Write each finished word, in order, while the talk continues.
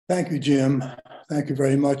Thank you, Jim. Thank you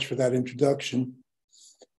very much for that introduction.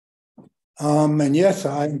 And yes,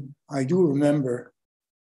 I do remember.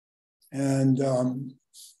 And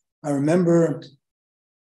I remember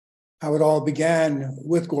how it all began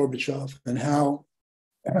with Gorbachev and how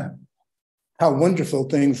wonderful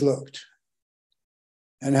things looked.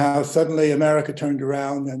 And how suddenly America turned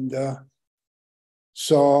around and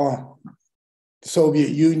saw the Soviet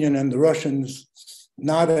Union and the Russians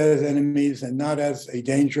not as enemies and not as a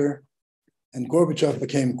danger. And Gorbachev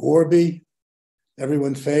became Gorby,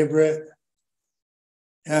 everyone's favorite.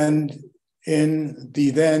 And in the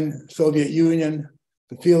then Soviet Union,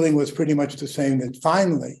 the feeling was pretty much the same, that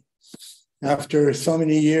finally, after so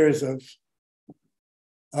many years of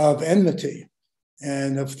enmity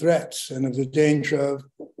and of threats and of the danger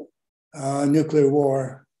of nuclear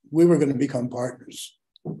war, we were going to become partners.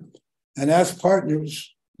 And as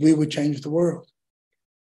partners, we would change the world.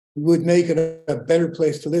 We would make it a better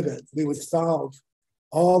place to live in. We would solve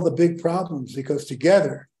all the big problems because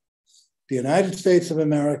together, the United States of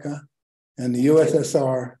America and the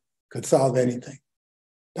USSR could solve anything.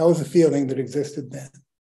 That was a feeling that existed then.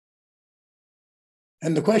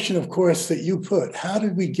 And the question, of course, that you put, how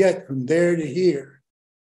did we get from there to here,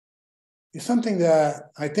 is something that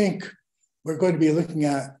I think we're going to be looking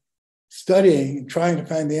at, studying, and trying to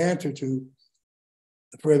find the answer to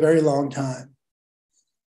for a very long time.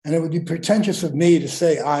 And it would be pretentious of me to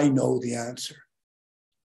say I know the answer.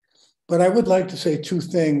 But I would like to say two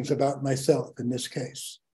things about myself in this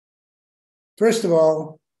case. First of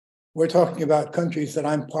all, we're talking about countries that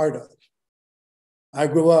I'm part of. I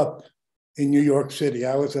grew up in New York City.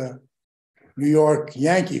 I was a New York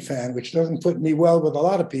Yankee fan, which doesn't put me well with a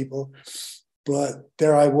lot of people, but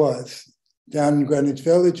there I was, down in Greenwich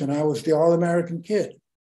Village, and I was the all-American kid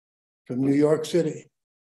from New York City.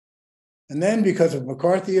 And then because of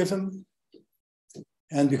McCarthyism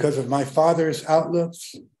and because of my father's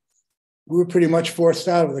outlooks, we were pretty much forced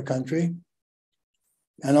out of the country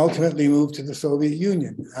and ultimately moved to the Soviet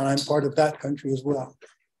Union. And I'm part of that country as well.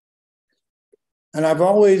 And I've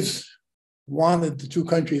always wanted the two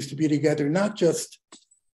countries to be together, not just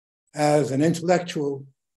as an intellectual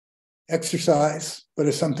exercise, but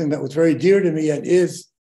as something that was very dear to me and is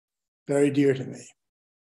very dear to me.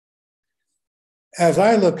 As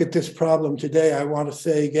I look at this problem today, I want to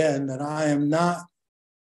say again that I am not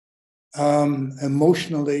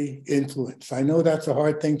emotionally influenced. I know that's a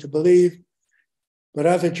hard thing to believe, but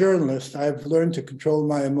as a journalist, I've learned to control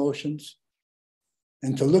my emotions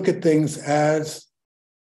and to look at things as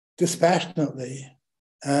dispassionately,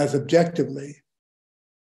 as objectively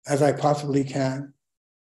as I possibly can.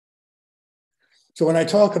 So when I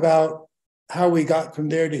talk about how we got from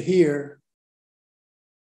there to here,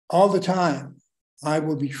 all the time, I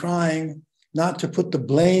will be trying not to put the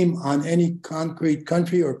blame on any concrete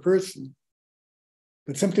country or person,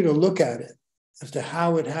 but simply to look at it as to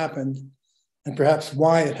how it happened and perhaps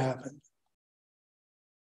why it happened.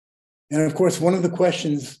 And of course, one of the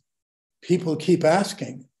questions people keep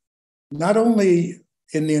asking, not only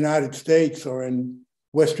in the United States or in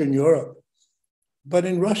Western Europe, but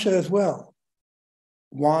in Russia as well,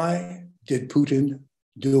 why did Putin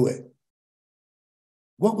do it?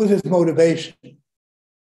 What was his motivation?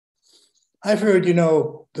 I've heard,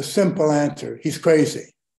 the simple answer, he's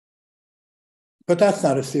crazy. But that's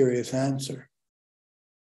not a serious answer.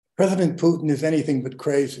 President Putin is anything but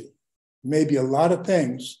crazy, maybe a lot of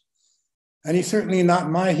things, and he's certainly not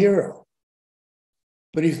my hero,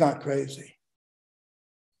 but he's not crazy.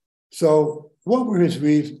 So what were his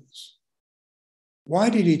reasons? Why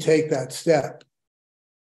did he take that step?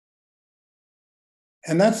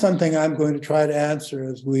 And that's something I'm going to try to answer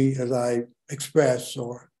as I express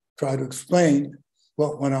or try to explain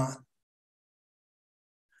what went on.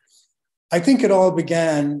 I think it all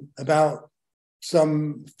began about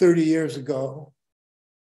some 30 years ago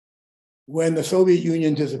when the Soviet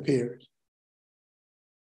Union disappeared.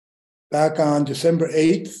 Back on December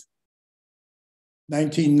 8th,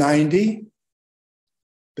 1990,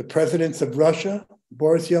 the presidents of Russia,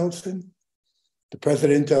 Boris Yeltsin, the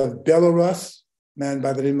president of Belarus, a man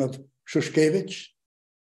by the name of Shushkevich,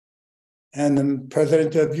 and the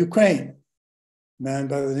president of Ukraine, a man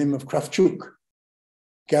by the name of Kravchuk,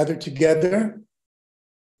 gathered together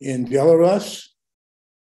in Belarus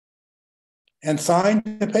and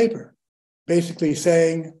signed a paper, basically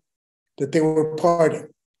saying that they were parting,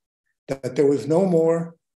 that there was no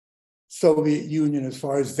more Soviet Union as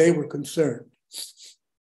far as they were concerned.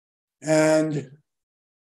 And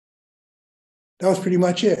that was pretty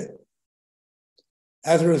much it.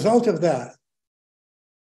 As a result of that,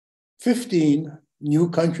 15 new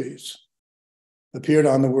countries appeared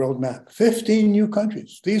on the world map. 15 new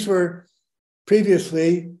countries. These were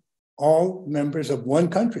previously all members of one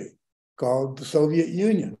country called the Soviet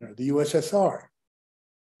Union or the USSR.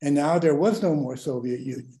 And now there was no more Soviet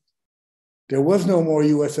Union. There was no more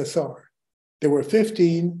USSR. There were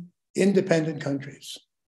 15 independent countries.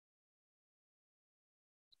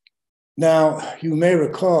 Now, you may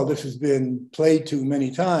recall, this has been played to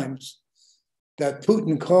many times, that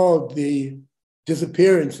Putin called the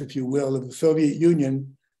disappearance, if you will, of the Soviet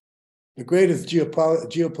Union the greatest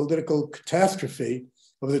geopolitical catastrophe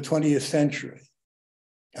of the 20th century.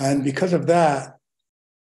 And because of that,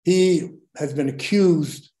 he has been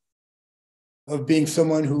accused of being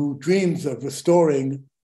someone who dreams of restoring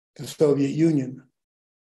the Soviet Union.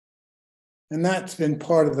 And that's been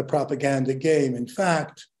part of the propaganda game. In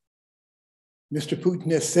fact, Mr.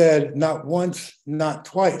 Putin has said not once, not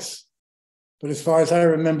twice, but as far as I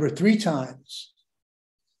remember, 3 times,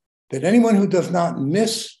 that anyone who does not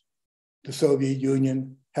miss the Soviet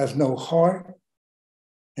Union has no heart,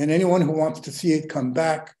 and anyone who wants to see it come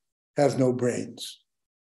back has no brains.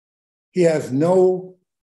 He has no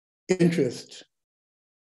interest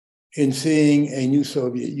in seeing a new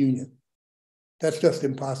Soviet Union. That's just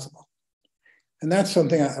impossible. And that's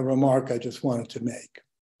something, a remark I just wanted to make.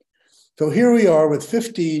 So here we are with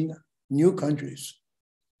 15 new countries,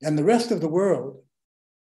 and the rest of the world,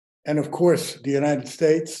 and of course the United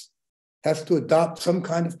States, has to adopt some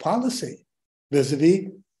kind of policy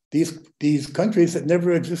vis-a-vis these countries that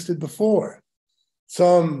never existed before.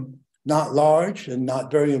 Some not large and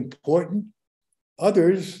not very important,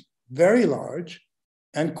 others very large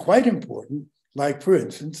and quite important, like, for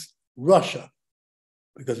instance, Russia,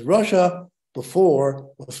 because Russia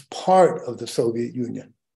before was part of the Soviet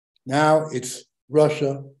Union. Now it's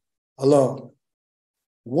Russia alone.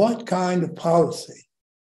 What kind of policy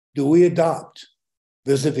do we adopt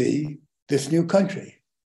vis-a-vis this new country?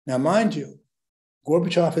 Now, mind you,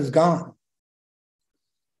 Gorbachev is gone.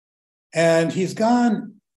 And he's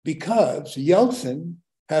gone because Yeltsin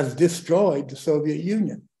has destroyed the Soviet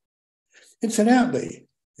Union. Incidentally,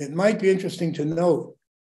 it might be interesting to note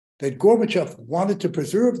that Gorbachev wanted to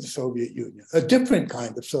preserve the Soviet Union, a different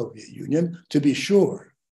kind of Soviet Union, to be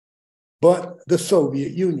sure, but the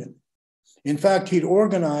Soviet Union. In fact, he'd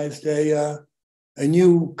organized a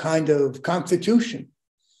new kind of constitution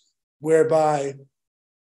whereby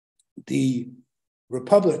the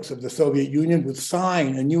republics of the Soviet Union would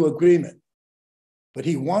sign a new agreement. But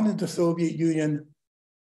he wanted the Soviet Union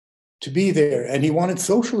to be there, and he wanted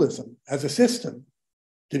socialism as a system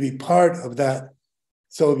to be part of that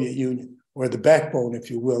Soviet Union, or the backbone, if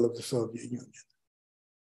you will, of the Soviet Union.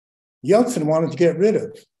 Yeltsin wanted to get rid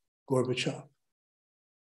of Gorbachev.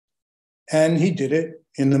 And he did it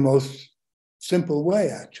in the most simple way,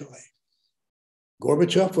 actually.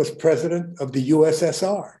 Gorbachev was president of the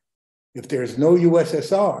USSR. If there's no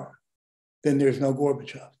USSR, then there's no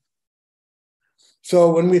Gorbachev.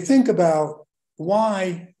 So when we think about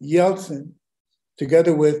why Yeltsin,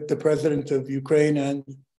 together with the president of Ukraine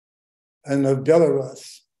and of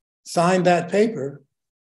Belarus, signed that paper,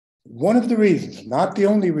 one of the reasons, not the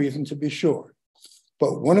only reason to be sure,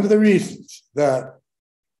 but one of the reasons that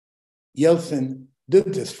Yeltsin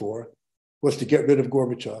did this for was to get rid of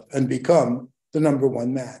Gorbachev and become the number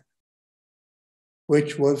one man,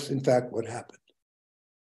 which was, in fact, what happened.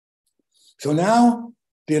 So now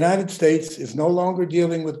the United States is no longer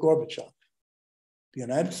dealing with Gorbachev. The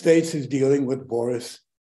United States is dealing with Boris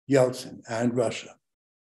Yeltsin and Russia.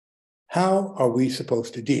 How are we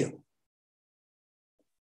supposed to deal?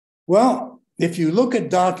 Well, if you look at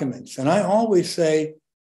documents, and I always say,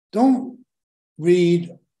 don't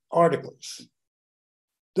read articles.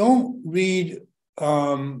 Don't read,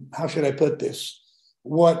 how should I put this,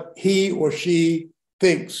 what he or she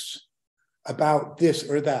thinks about this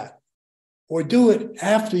or that, or do it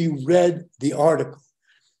after you read the article.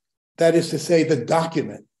 That is to say, the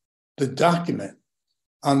document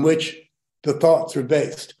on which the thoughts are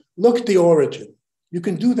based. Look at the origin. You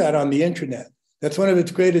can do that on the internet. That's one of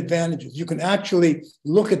its great advantages. You can actually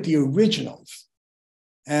look at the originals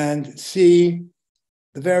and see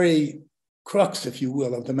the very crux, if you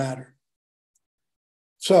will, of the matter.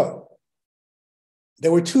 So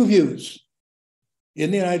there were 2 views in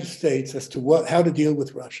the United States as to how to deal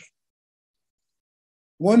with Russia.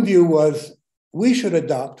 One view was we,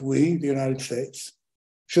 the United States,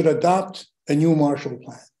 should adopt a new Marshall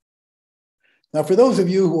Plan. Now, for those of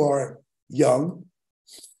you who are young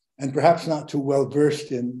and perhaps not too well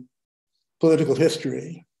versed in political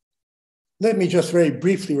history, let me just very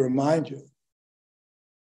briefly remind you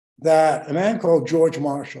that a man called George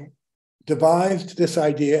Marshall devised this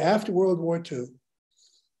idea after World War II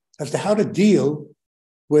as to how to deal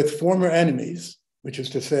with former enemies, which is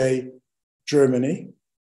to say, Germany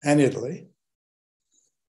and Italy,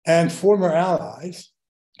 and former allies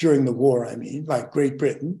during the war, I mean, like Great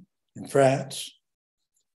Britain and France,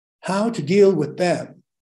 how to deal with them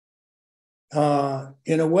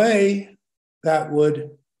in a way that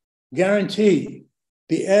would guarantee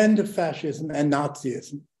the end of fascism and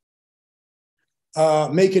Nazism,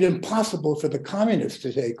 make it impossible for the communists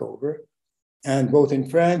to take over. And both in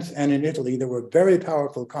France and in Italy, there were very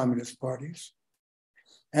powerful communist parties,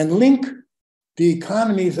 and link the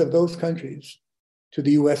economies of those countries to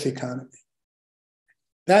the US economy.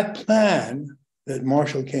 That plan that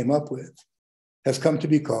Marshall came up with has come to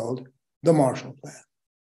be called the Marshall Plan.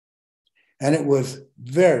 And it was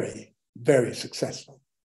very, very successful.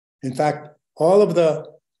 In fact, all of the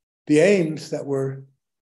aims that were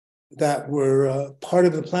part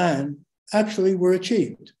of the plan actually were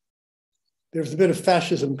achieved. There's a bit of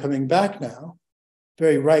fascism coming back now,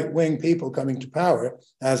 very right-wing people coming to power,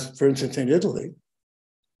 as for instance in Italy.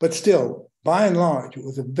 But still, by and large, it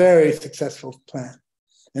was a very successful plan.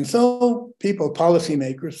 And so people,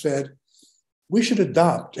 policymakers said, we should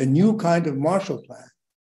adopt a new kind of Marshall Plan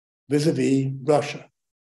vis-a-vis Russia.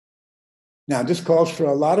 Now, this calls for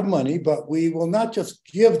a lot of money, but we will not just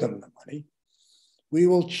give them the money. We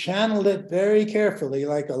will channel it very carefully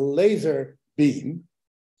like a laser beam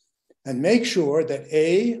and make sure that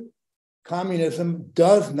A, communism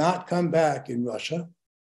does not come back in Russia,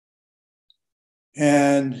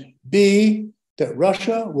 and B, that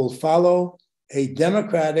Russia will follow a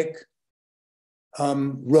democratic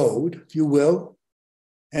road, if you will,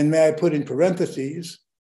 and may I put in parentheses,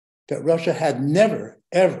 that Russia had never,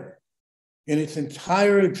 ever in its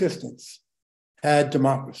entire existence had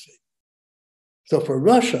democracy. So for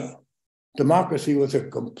Russia, democracy was a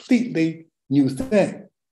completely new thing,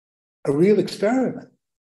 a real experiment.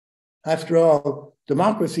 After all,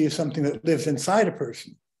 democracy is something that lives inside a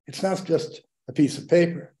person. It's not just a piece of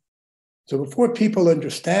paper. So before people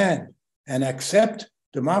understand and accept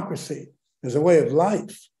democracy as a way of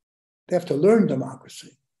life, they have to learn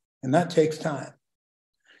democracy, and that takes time.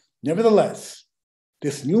 Nevertheless,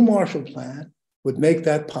 this new Marshall Plan would make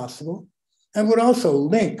that possible and would also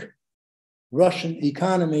link Russian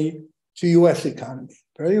economy to US economy.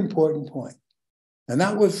 Very important point. And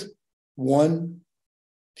that was one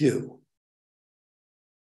view.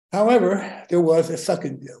 However, there was a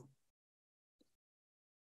second view.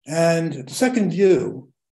 And the second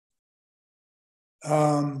view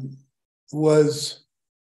was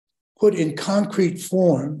put in concrete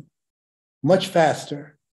form much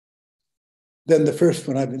faster than the first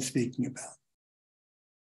one I've been speaking about.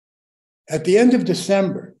 At the end of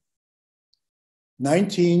December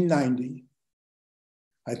 1990,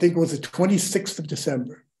 I think it was the 26th of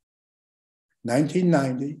December,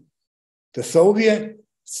 1990, the Soviet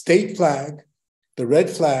state flag, the red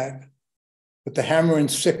flag with the hammer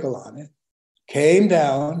and sickle on it, came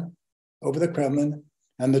down over the Kremlin,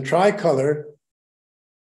 and the tricolor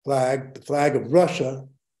flag, the flag of Russia,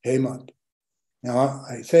 came up. Now,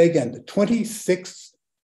 I say again, the 26th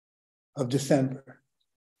of December,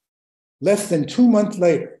 less than 2 months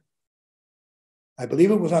later, I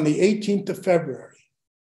believe it was on the 18th of February,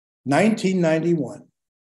 1991,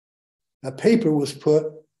 a paper was put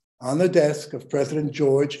on the desk of President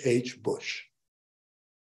George H. Bush.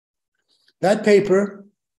 That paper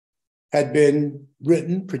had been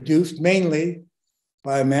written, produced mainly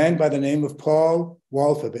by a man by the name of Paul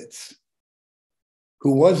Wolfowitz,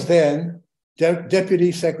 who was then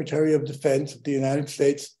Deputy Secretary of Defense of the United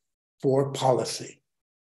States for Policy.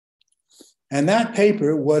 And that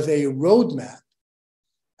paper was a roadmap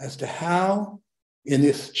as to how, in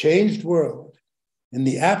this changed world, in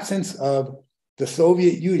the absence of the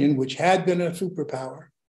Soviet Union, which had been a superpower,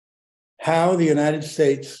 how the United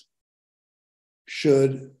States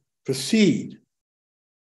should proceed.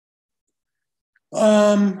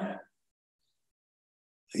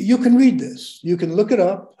 You can read this. You can look it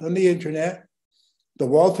up on the internet, the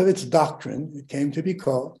Wolfowitz Doctrine, it came to be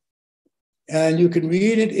called, and you can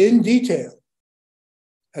read it in detail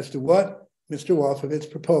as to what Mr. Wolfowitz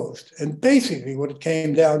proposed, and basically what it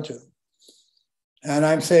came down to. And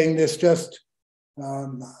I'm saying this just,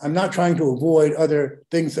 I'm not trying to avoid other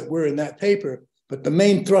things that were in that paper, but the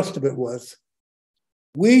main thrust of it was,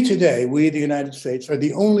 we today, we the United States, are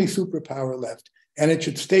the only superpower left, and it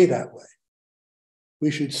should stay that way.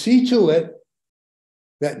 We should see to it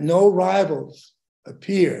that no rivals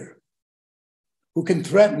appear who can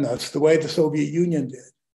threaten us the way the Soviet Union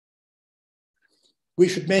did. We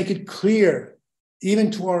should make it clear,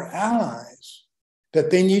 even to our allies,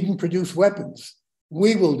 that they needn't produce weapons.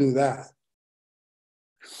 We will do that.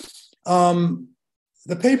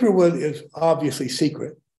 The paper is obviously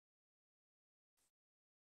secret,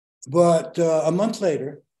 but a month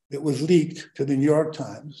later, it was leaked to the New York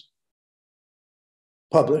Times,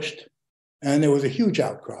 published, and there was a huge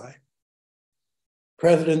outcry.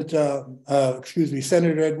 Senator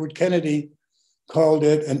Edward Kennedy called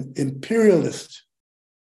it an imperialist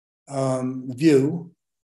view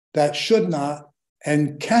that should not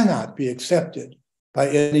and cannot be accepted by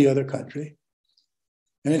any other country.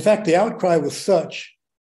 And in fact, the outcry was such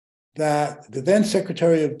that the then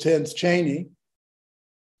Secretary of Defense Cheney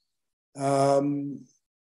edited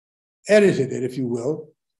it, if you will,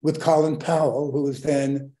 with Colin Powell, who was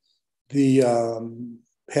then the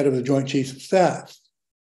head of the Joint Chiefs of Staff.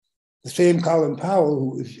 The same Colin Powell,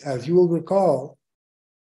 who, as you will recall,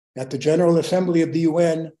 at the General Assembly of the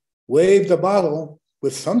UN, waved a bottle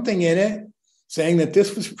with something in it, saying that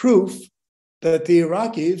this was proof that the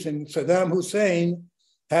Iraqis and Saddam Hussein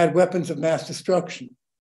had weapons of mass destruction,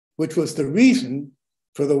 which was the reason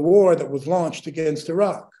for the war that was launched against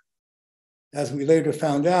Iraq. As we later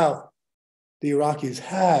found out, the Iraqis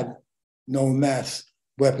had no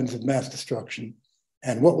weapons of mass destruction.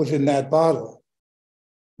 And what was in that bottle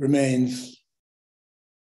remains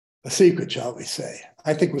a secret, shall we say.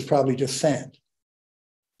 I think it was probably just sand.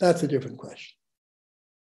 That's a different question.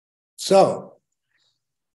 So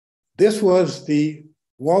this was the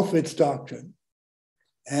Wolfowitz Doctrine,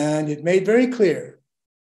 and it made very clear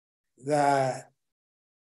that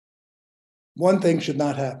one thing should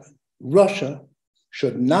not happen. Russia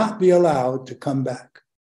should not be allowed to come back.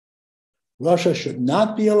 Russia should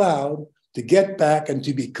not be allowed to get back and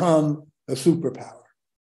to become a superpower.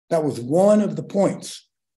 That was one of the points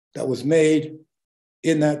that was made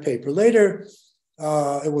in that paper. Later,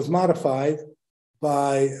 it was modified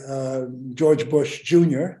by George Bush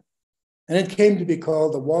Jr., and it came to be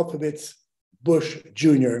called the Wolfowitz-Bush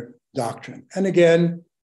Jr. Doctrine. And again,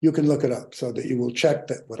 you can look it up so that you will check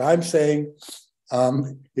that what I'm saying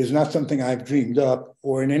is not something I've dreamed up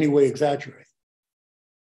or in any way exaggerate.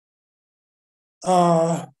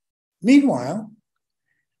 Meanwhile,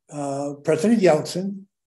 President Yeltsin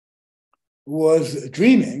was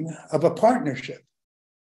dreaming of a partnership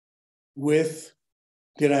with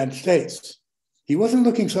the United States. He wasn't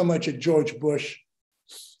looking so much at George Bush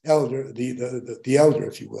elder, the elder,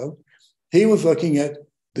 if you will. He was looking at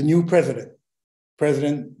the new president,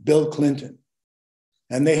 President Bill Clinton.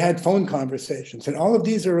 And they had phone conversations, and all of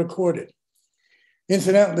these are recorded.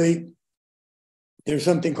 Incidentally, there's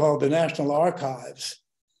something called the National Archives.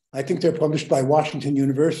 I think they're published by Washington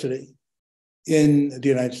University in the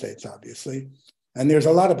United States, obviously. And there's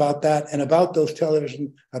a lot about that and about those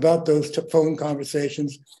phone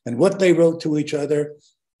conversations and what they wrote to each other.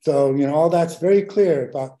 So, all that's very clear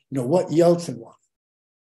about, what Yeltsin wanted.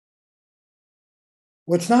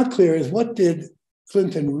 What's not clear is what did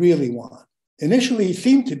Clinton really want? Initially, he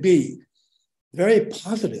seemed to be very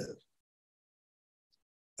positive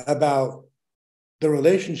about the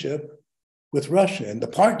relationship with Russia and the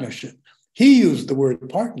partnership. He used the word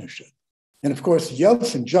partnership. And of course,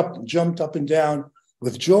 Yeltsin jumped up and down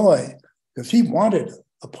with joy because he wanted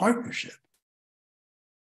a partnership.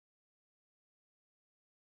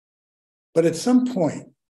 But at some point,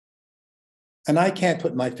 and I can't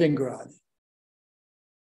put my finger on it,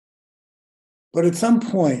 but at some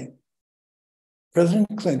point,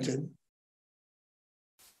 President Clinton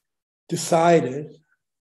decided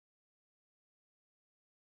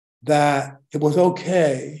that it was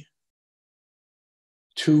okay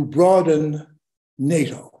to broaden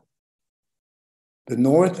NATO, the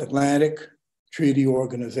North Atlantic Treaty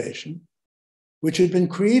Organization, which had been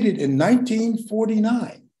created in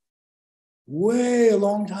 1949, way a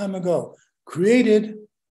long time ago, created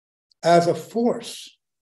as a force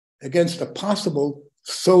against a possible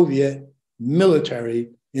Soviet military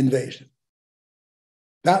invasion.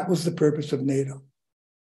 That was the purpose of NATO.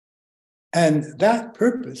 And that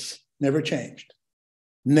purpose never changed.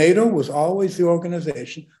 NATO was always the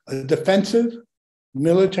organization, a defensive,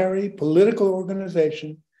 military, political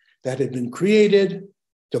organization that had been created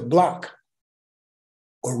to block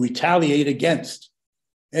or retaliate against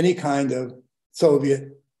any kind of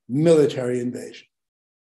Soviet military invasion.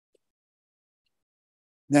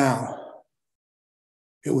 Now,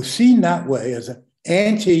 it was seen that way as an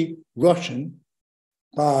anti-Russian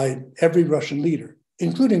by every Russian leader,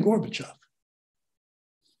 including Gorbachev.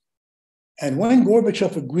 And when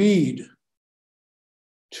Gorbachev agreed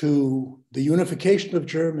to the unification of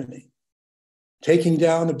Germany, taking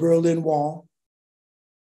down the Berlin Wall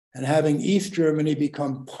and having East Germany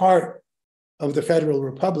become part of the Federal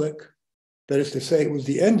Republic, that is to say, it was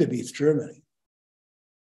the end of East Germany,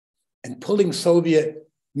 and pulling Soviet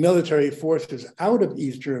military forces out of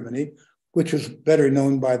East Germany, which was better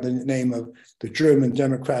known by the name of the German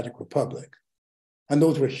Democratic Republic. And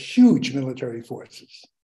those were huge military forces.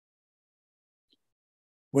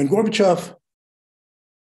 When Gorbachev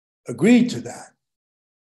agreed to that,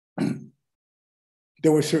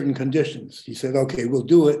 there were certain conditions. He said, okay, we'll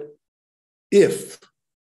do it if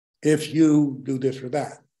you do this or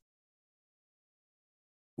that.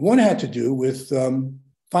 One had to do with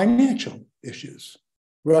financial issues.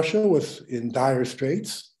 Russia was in dire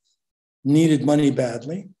straits, needed money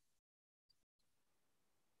badly.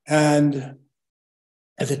 And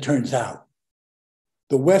as it turns out,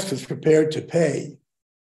 the West was prepared to pay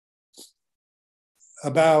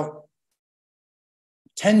about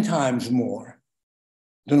 10 times more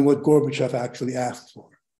than what Gorbachev actually asked for.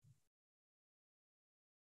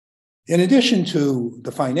 In addition to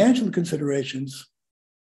the financial considerations,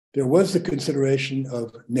 there was the consideration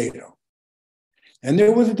of NATO. And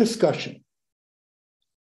there was a discussion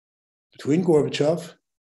between Gorbachev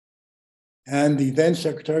and the then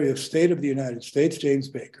Secretary of State of the United States, James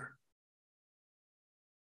Baker.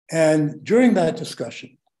 And during that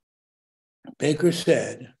discussion, Baker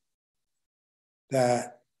said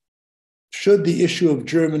that should the issue of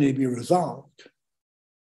Germany be resolved,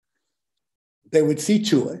 they would see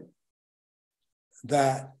to it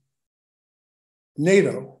that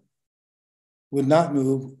NATO would not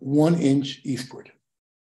move 1 inch eastward.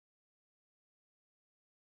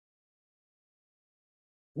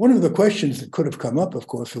 One of the questions that could have come up, of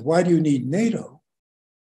course, is why do you need NATO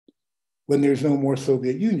when there's no more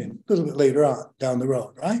Soviet Union? A little bit later on, down the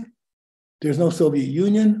road, right? There's no Soviet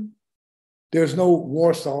Union. There's no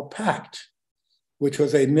Warsaw Pact, which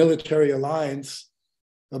was a military alliance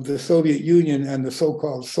of the Soviet Union and the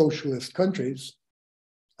so-called socialist countries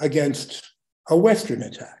against a Western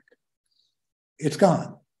attack. It's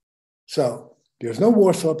gone. So there's no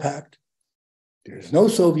Warsaw Pact. There's no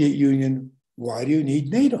Soviet Union. Why do you need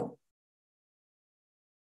NATO?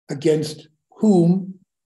 Against whom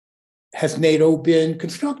has NATO been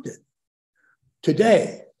constructed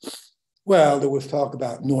today? Well, there was talk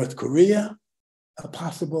about North Korea, a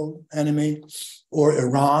possible enemy, or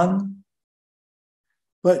Iran.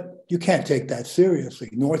 But you can't take that seriously.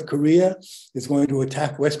 North Korea is going to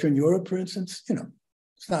attack Western Europe, for instance.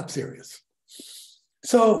 It's not serious.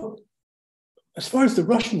 So as far as the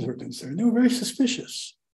Russians were concerned, they were very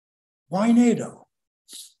suspicious. Why NATO?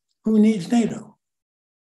 Who needs NATO?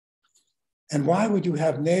 And why would you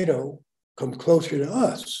have NATO come closer to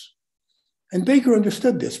us? And Baker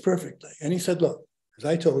understood this perfectly. And he said, look, as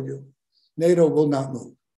I told you, NATO will not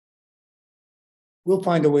move. We'll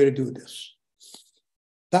find a way to do this.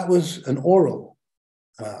 That was an oral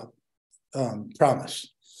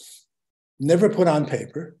promise, never put on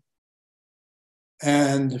paper.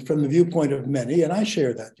 And from the viewpoint of many, and I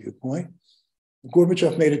share that viewpoint,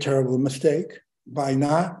 Gorbachev made a terrible mistake by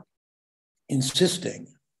not insisting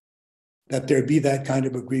that there be that kind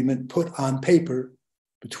of agreement put on paper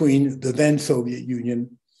between the then Soviet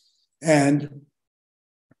Union and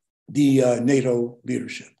the NATO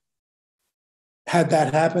leadership. Had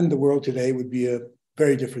that happened, the world today would be a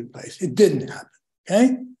very different place. It didn't happen,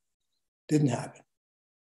 okay? Didn't happen.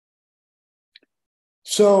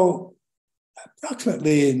 So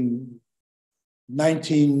approximately in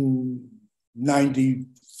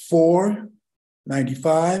 1994,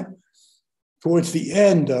 95, towards the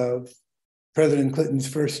end of President Clinton's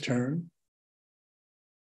first term,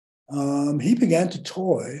 he began to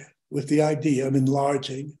toy with the idea of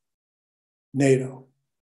enlarging NATO.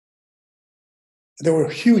 There were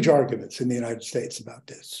huge arguments in the United States about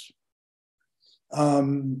this. I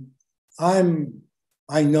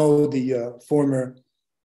know the former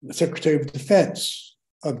Secretary of Defense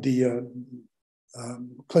of the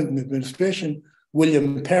Clinton administration,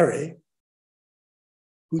 William Perry,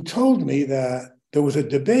 who told me that there was a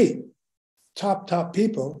debate, top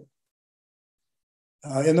people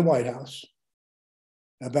in the White House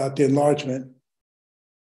about the enlargement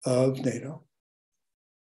of NATO.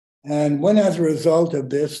 And when, as a result of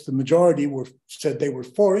this, the majority said they were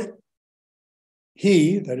for it,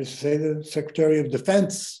 he, that is to say, the Secretary of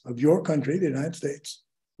Defense of your country, the United States,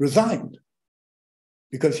 resigned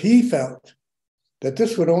because he felt that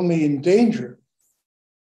this would only endanger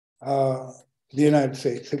the United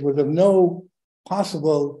States. It was of no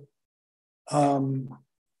possible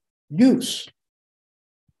use.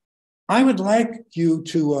 I would like you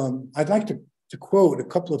to, I'd like to quote a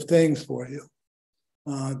couple of things for you.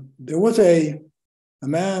 There was a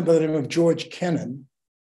man by the name of George Kennan.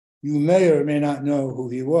 You may or may not know who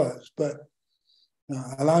he was, but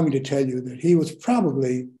allow me to tell you that he was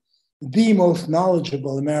probably the most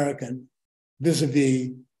knowledgeable American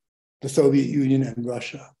vis-a-vis the Soviet Union and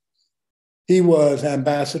Russia. He was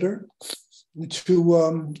ambassador to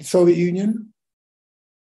the Soviet Union,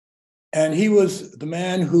 and he was the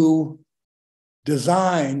man who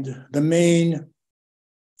designed the main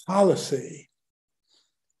policy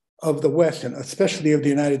of the West, and especially of the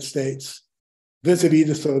United States, vis-a-vis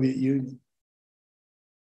the Soviet Union.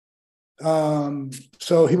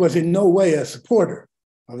 So he was in no way a supporter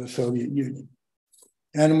of the Soviet Union.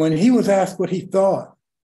 And when he was asked what he thought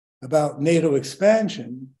about NATO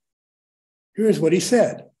expansion, here's what he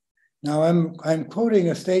said. Now, I'm quoting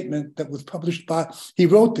a statement that was published by, he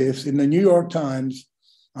wrote this in the New York Times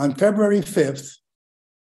on February 5th,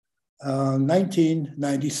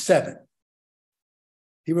 1997.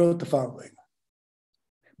 He wrote the following: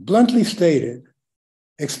 bluntly stated,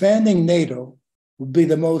 expanding NATO would be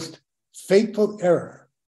the most fateful error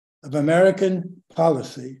of American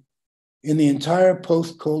policy in the entire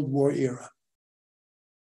post-Cold War era.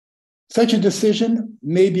 Such a decision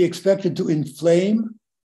may be expected to inflame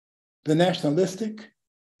the nationalistic,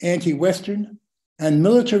 anti-Western, and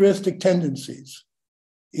militaristic tendencies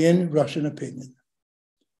in Russian opinion,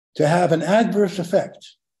 to have an adverse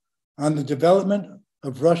effect on the development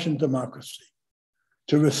of Russian democracy,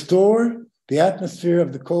 to restore the atmosphere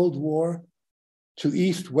of the Cold War to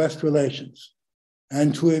East-West relations,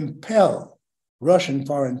 and to impel Russian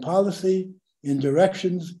foreign policy in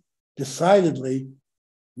directions decidedly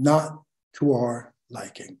not to our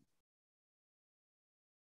liking.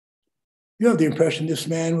 You have the impression this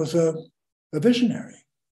man was a visionary.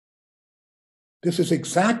 This is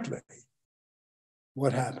exactly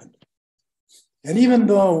what happened. And even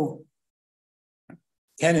though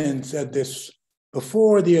Kennan said this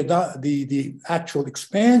before the actual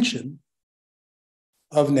expansion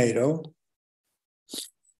of NATO,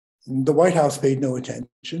 the White House paid no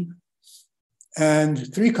attention,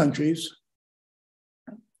 and 3 countries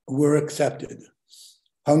were accepted: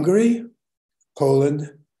 Hungary,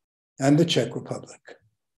 Poland, and the Czech Republic.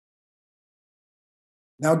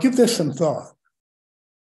 Now give this some thought.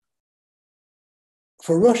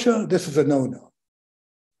 For Russia, this is a no-no.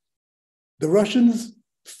 The Russians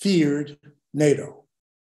feared NATO.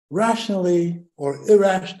 Rationally or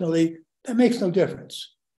irrationally, that makes no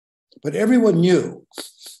difference. But everyone knew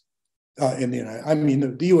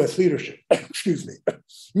the US leadership, excuse me,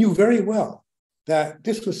 knew very well that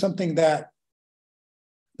this was something that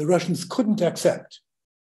the Russians couldn't accept,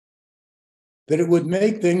 that it would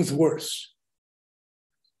make things worse,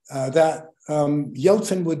 that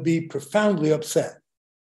Yeltsin would be profoundly upset.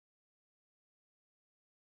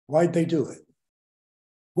 Why'd they do it?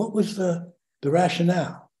 What was the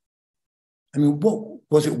rationale? I mean,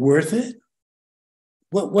 was it worth it?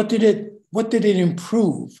 What did it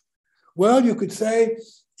improve? Well, you could say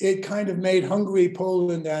it kind of made Hungary,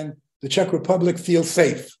 Poland, and the Czech Republic feel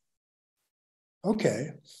safe. Okay,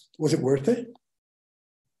 was it worth it?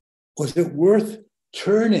 Was it worth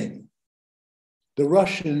turning the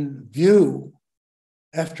Russian view?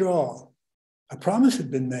 After all, a promise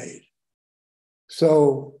had been made.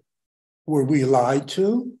 So were we lied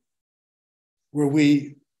to? Were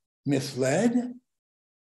we misled?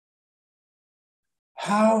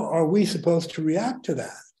 How are we supposed to react to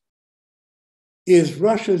that? Is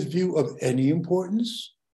Russia's view of any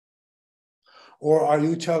importance? Or are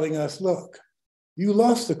you telling us, look, you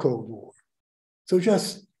lost the Cold War, so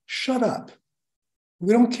just shut up.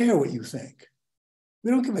 We don't care what you think. We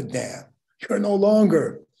don't give a damn. You're no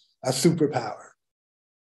longer a superpower.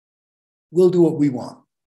 We'll do what we want.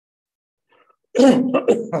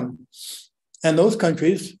 And those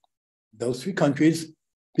 3 countries,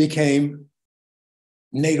 became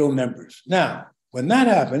NATO members. Now, when that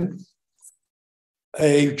happened,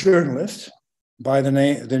 a journalist by the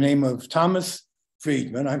name of Thomas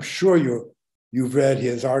Friedman, I'm sure you've read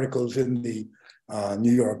his articles in the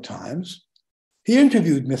New York Times, he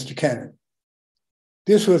interviewed Mr. Kennan.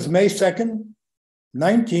 This was May 2nd,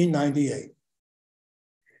 1998,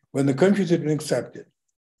 when the countries had been accepted.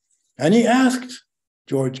 And he asked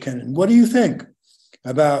George Kennan, what do you think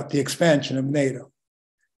about the expansion of NATO?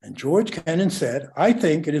 And George Kennan said, I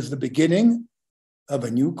think it is the beginning of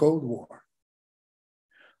a new Cold War.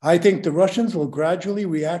 I think the Russians will gradually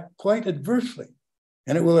react quite adversely,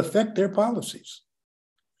 and it will affect their policies.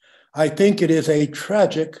 I think it is a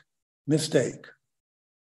tragic mistake.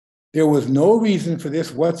 There was no reason for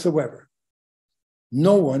this whatsoever.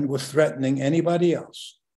 No one was threatening anybody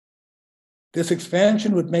else. This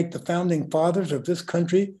expansion would make the founding fathers of this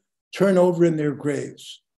country turn over in their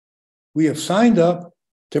graves. We have signed up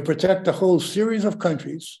to protect a whole series of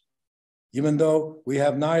countries, even though we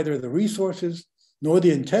have neither the resources nor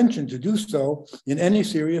the intention to do so in any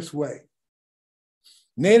serious way.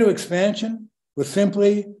 NATO expansion was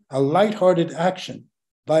simply a lighthearted action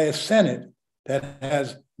by a Senate that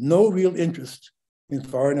has no real interest in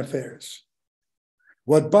foreign affairs.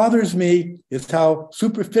 What bothers me is how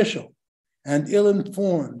superficial and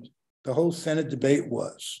ill-informed the whole Senate debate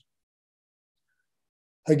was.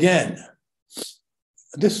 Again,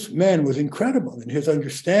 this man was incredible in his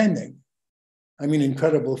understanding. I mean,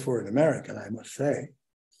 incredible for an American, I must say,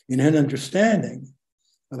 in his understanding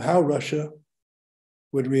of how Russia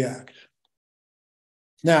would react.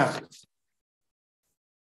 Now,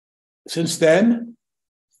 since then,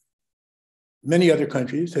 many other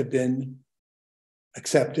countries have been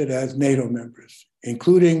accepted as NATO members,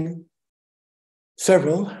 including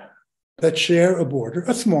several that share a border,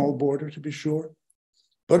 a small border to be sure,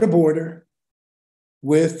 but a border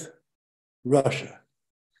with Russia.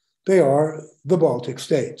 They are the Baltic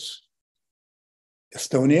states: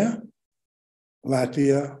 Estonia,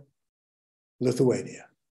 Latvia, Lithuania.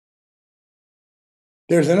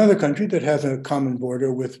 There's another country that has a common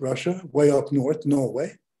border with Russia, way up north,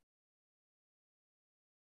 Norway.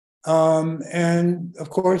 And of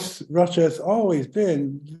course, Russia has always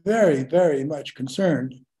been very, very much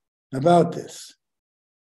concerned about this.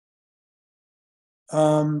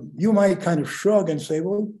 You might kind of shrug and say,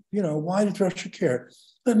 well, you know, why does Russia care?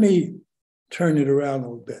 Let me turn it around a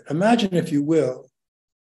little bit. Imagine, if you will,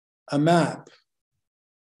 a map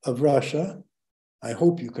of Russia. I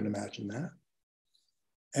hope you can imagine that.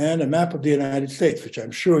 And a map of the United States, which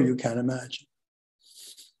I'm sure you can imagine.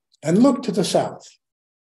 And look to the south.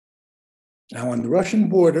 Now, on the Russian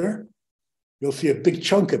border, you'll see a big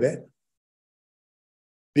chunk of it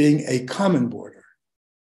being a common border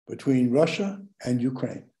between Russia and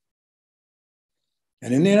Ukraine.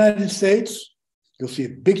 And in the United States, you'll see a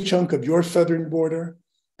big chunk of your southern border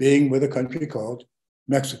being with a country called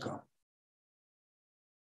Mexico.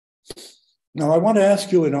 Now, I want to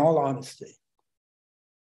ask you in all honesty,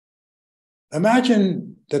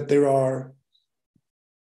 imagine that there are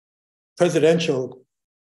presidential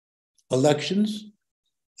elections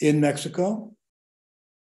in Mexico,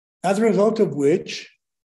 as a result of which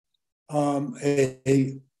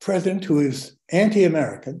a president who is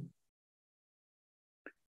anti-American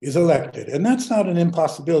is elected. And that's not an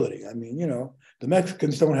impossibility. I mean, you know, the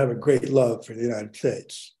Mexicans don't have a great love for the United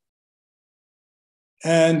States.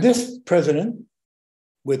 And this president,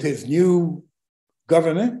 with his new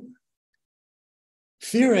government,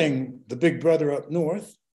 fearing the big brother up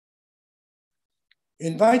north,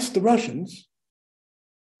 invites the Russians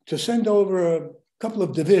to send over a couple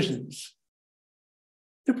of divisions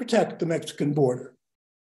to protect the Mexican border.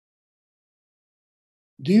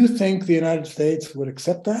 Do you think the United States would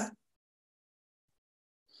accept that?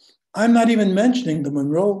 I'm not even mentioning the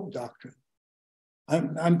Monroe Doctrine.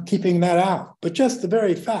 I'm keeping that out. But just the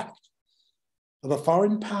very fact of a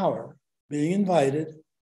foreign power being invited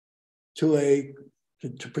to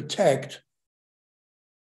protect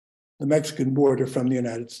the Mexican border from the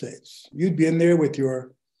United States. You'd be in there with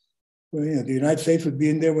your, well, you know, the United States would be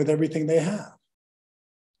in there with everything they have.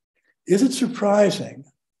 Is it surprising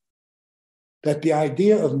that the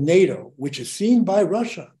idea of NATO, which is seen by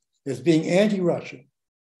Russia as being anti-Russian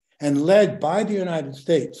and led by the United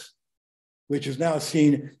States, which is now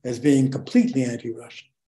seen as being completely anti-Russian,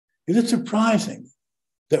 is it surprising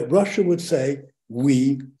that Russia would say,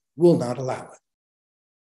 we will not allow it?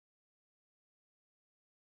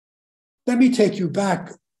 Let me take you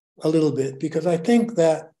back a little bit, because I think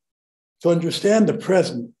that to understand the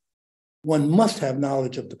present, one must have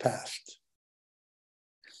knowledge of the past.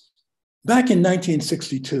 Back in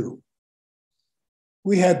 1962,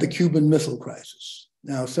 we had the Cuban Missile Crisis.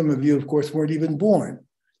 Now, some of you, of course, weren't even born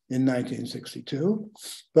in 1962,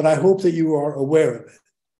 but I hope that you are aware of it.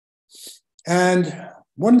 And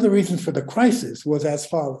one of the reasons for the crisis was as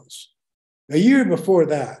follows. A year before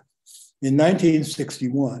that, in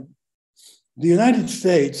 1961, the United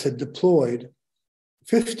States had deployed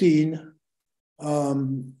 15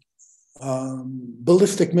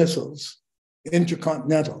 ballistic missiles,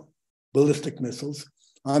 intercontinental ballistic missiles,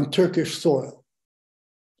 on Turkish soil.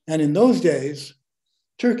 And in those days,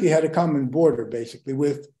 Turkey had a common border, basically,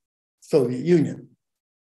 with Soviet Union.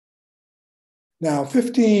 Now,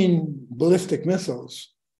 15 ballistic missiles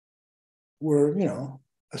were, you know,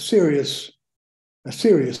 a serious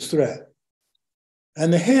threat.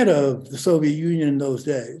 And the head of the Soviet Union in those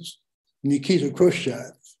days, Nikita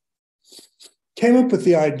Khrushchev, came up with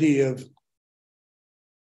the idea of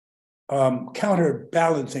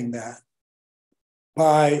counterbalancing that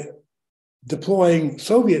by deploying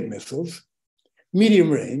Soviet missiles, medium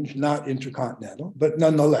range, not intercontinental, but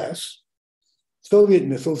nonetheless, Soviet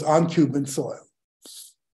missiles on Cuban soil.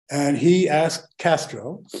 And he asked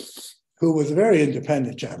Castro, who was a very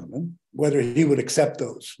independent gentleman, whether he would accept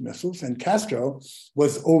those missiles. And Castro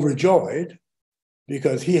was overjoyed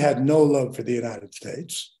because he had no love for the United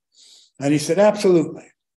States. And he said,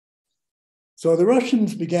 absolutely. So the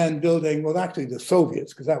Russians began building, well, actually the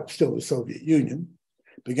Soviets, because that was still the Soviet Union,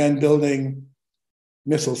 began building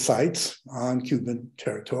missile sites on Cuban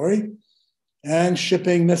territory and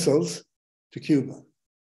shipping missiles to Cuba.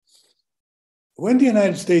 When the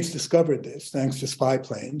United States discovered this, thanks to spy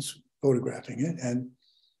planes photographing it, and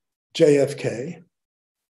JFK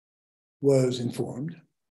was informed,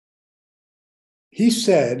 he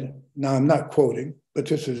said, now I'm not quoting, but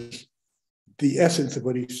this is the essence of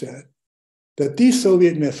what he said, that these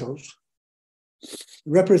Soviet missiles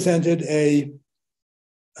represented a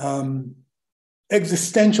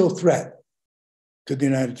existential threat to the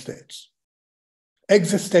United States.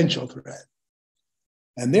 Existential threat.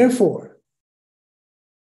 And therefore,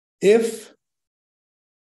 if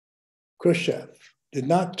Khrushchev did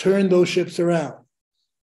not turn those ships around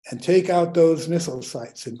and take out those missile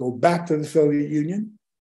sites and go back to the Soviet Union,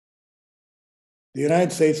 the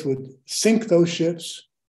United States would sink those ships.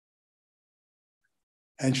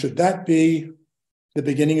 And should that be the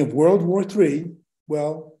beginning of World War III,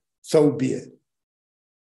 well, so be it.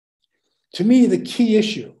 To me, the key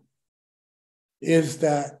issue is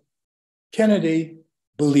that Kennedy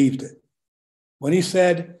believed it. When he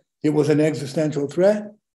said it was an existential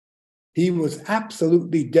threat, he was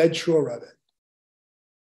absolutely dead sure of it.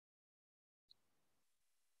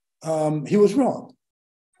 He was wrong.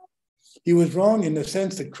 He was wrong in the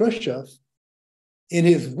sense that Khrushchev, in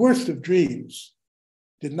his worst of dreams,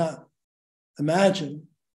 did not imagine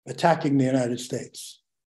attacking the United States.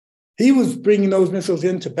 He was bringing those missiles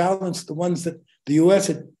in to balance the ones that the US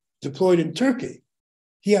had deployed in Turkey.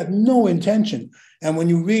 He had no intention. And when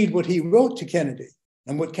you read what he wrote to Kennedy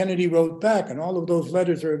and what Kennedy wrote back, and all of those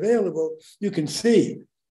letters are available, you can see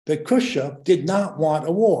that Khrushchev did not want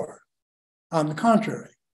a war. On the contrary.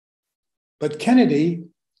 But Kennedy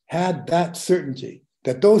had that certainty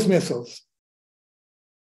that those missiles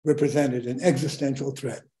represented an existential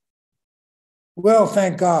threat. Well,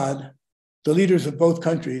 thank God, the leaders of both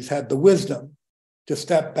countries had the wisdom to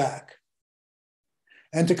step back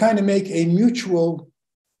and to kind of make a mutual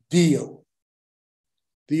deal.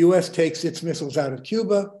 The US takes its missiles out of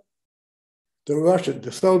Cuba,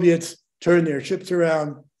 the Soviets turn their ships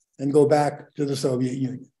around and go back to the Soviet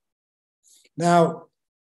Union. Now,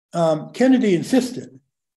 Kennedy insisted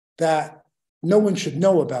that no one should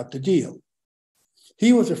know about the deal.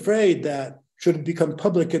 He was afraid that should it become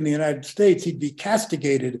public in the United States, he'd be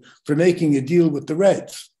castigated for making a deal with the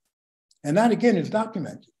Reds. And that, again, is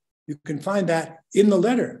documented. You can find that in the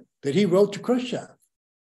letter that he wrote to Khrushchev.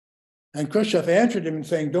 And Khrushchev answered him in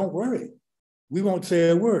saying, don't worry, we won't say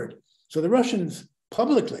a word. So the Russians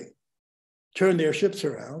publicly turned their ships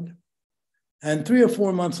around. And 3 or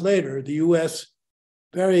 4 months later, the US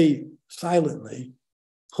very silently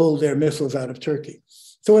pulled their missiles out of Turkey.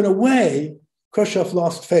 So in a way, Khrushchev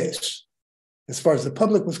lost face. As far as the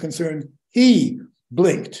public was concerned, he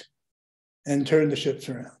blinked and turned the ships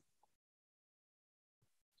around.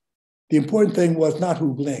 The important thing was not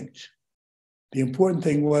who blinked. The important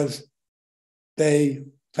thing was they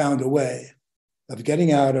found a way of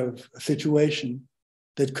getting out of a situation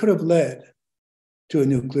that could have led to a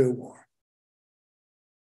nuclear war.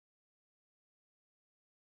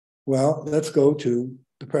 Well, let's go to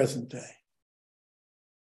the present day.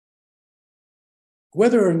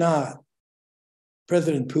 Whether or not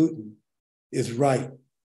President Putin is right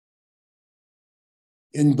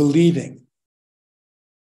in believing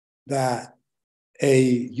that a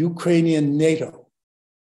Ukrainian NATO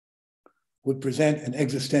would present an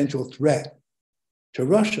existential threat to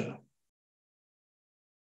Russia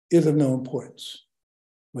is of no importance,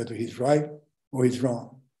 whether he's right or he's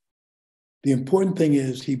wrong. The important thing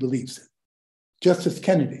is he believes it, just as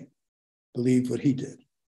Kennedy believed what he did.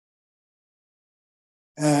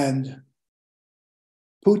 And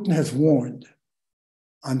Putin has warned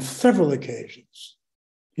on several occasions.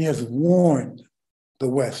 He has warned the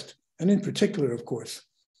West, and in particular, of course,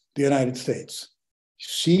 the United States.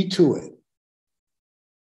 See to it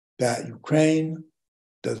that Ukraine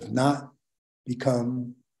does not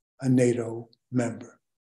become a NATO member.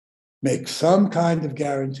 Make some kind of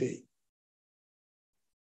guarantee.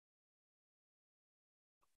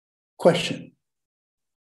 Question.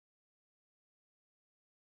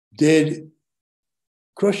 Did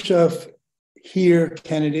Khrushchev hear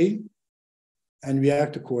Kennedy and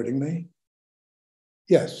react accordingly?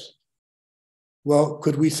 Yes. Well,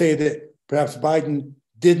 could we say that perhaps Biden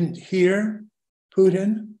didn't hear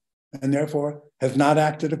Putin and therefore has not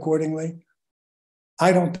acted accordingly?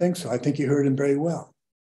 I don't think so. I think he heard him very well.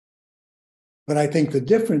 But I think the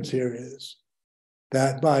difference here is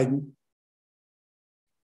that Biden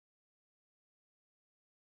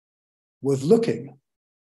was looking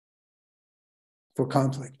for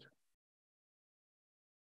conflict.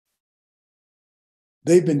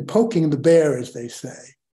 They've been poking the bear, as they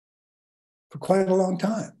say, for quite a long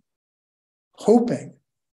time, hoping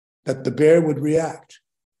that the bear would react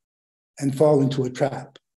and fall into a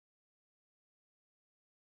trap.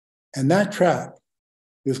 And that trap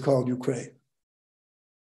is called Ukraine.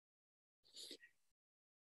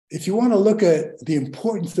 If you want to look at the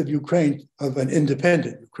importance of Ukraine, of an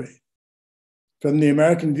independent Ukraine, from the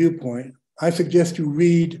American viewpoint, I suggest you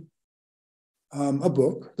read a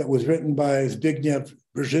book that was written by Zbigniew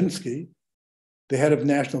Brzezinski, the head of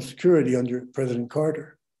national security under President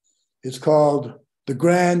Carter. It's called The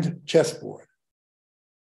Grand Chessboard.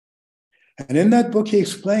 And in that book, he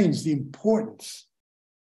explains the importance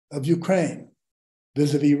of Ukraine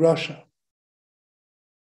vis-a-vis Russia.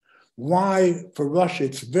 Why, for Russia,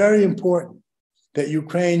 it's very important that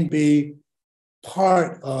Ukraine be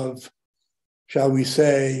part of, shall we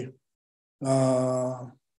say,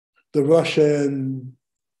 the Russian,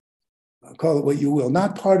 call it what you will,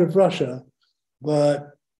 not part of Russia,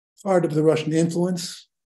 but part of the Russian influence.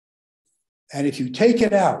 And if you take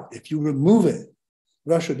it out, if you remove it,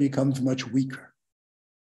 Russia becomes much weaker.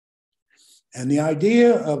 And the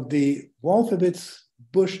idea of the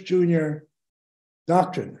Wolfowitz-Bush Jr.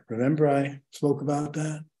 doctrine, remember I spoke about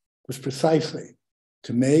that, was precisely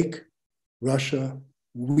to make Russia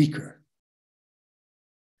weaker,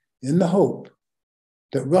 in the hope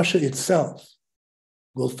that Russia itself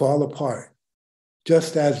will fall apart,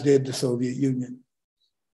 just as did the Soviet Union.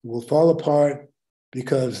 It will fall apart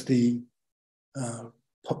because the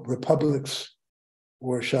republics,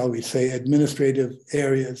 or shall we say administrative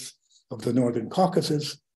areas of the Northern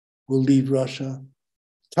Caucasus, will leave Russia.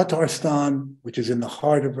 Tatarstan, which is in the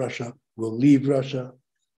heart of Russia, will leave Russia.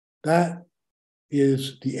 That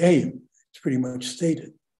is the aim. It's pretty much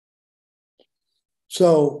stated.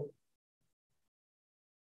 So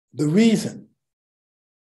the reason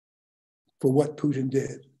for what Putin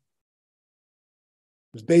did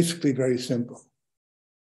was basically very simple: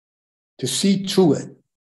 to see to it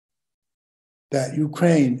that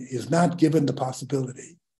Ukraine is not given the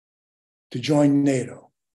possibility to join NATO.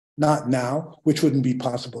 Not now, which wouldn't be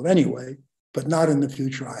possible anyway, but not in the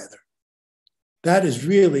future either. That is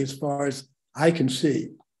really, as far as I can see,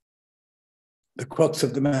 the crux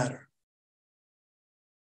of the matter.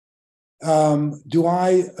 Do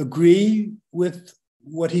I agree with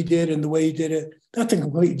what he did and the way he did it? That's a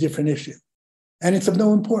completely different issue. And it's of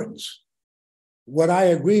no importance. What I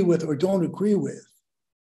agree with or don't agree with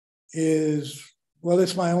is, well,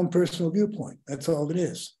 it's my own personal viewpoint. That's all it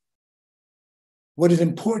is. What is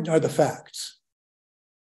important are the facts,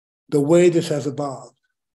 the way this has evolved,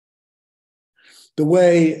 the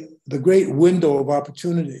way the great window of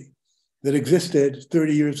opportunity that existed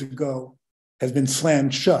 30 years ago has been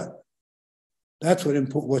slammed shut. That's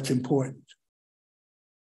what's important.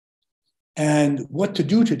 And what to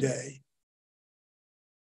do today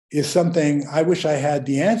is something I wish I had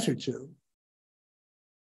the answer to.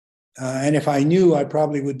 And if I knew, I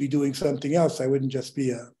probably would be doing something else. I wouldn't just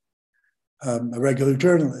be a regular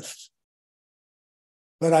journalist.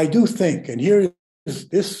 But I do think, and here is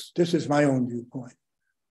this is my own viewpoint,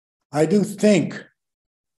 I do think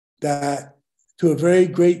that to a very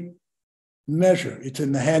great measure, it's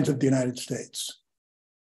in the hands of the United States.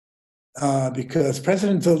 Because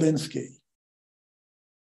President Zelensky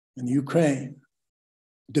and Ukraine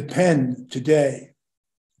depend today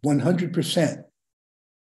 100%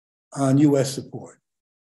 on US support.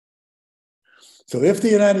 So if the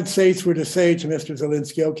United States were to say to Mr.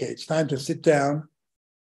 Zelensky, okay, it's time to sit down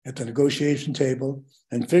at the negotiation table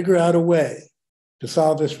and figure out a way to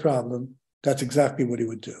solve this problem, that's exactly what he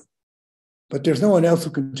would do. But there's no one else who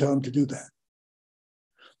can tell him to do that.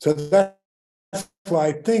 So that's why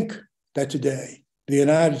I think that today, the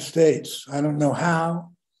United States, I don't know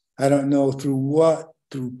how, I don't know through what,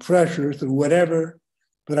 through pressure, through whatever,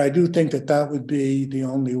 but I do think that that would be the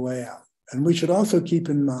only way out. And we should also keep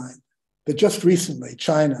in mind that just recently,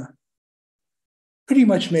 China pretty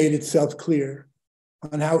much made itself clear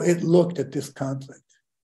on how it looked at this conflict.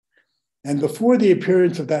 And before the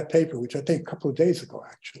appearance of that paper, which I think a couple of days ago,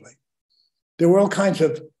 actually, there were all kinds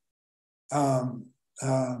of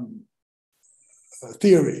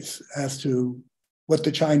theories as to what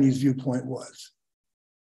the Chinese viewpoint was.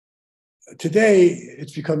 Today,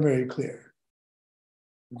 it's become very clear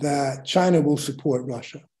that China will support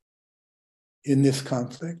Russia in this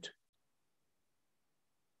conflict.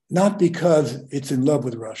 not because it's in love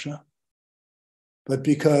with Russia, but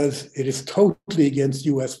because it is totally against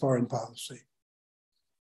US foreign policy.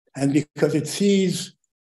 And because it sees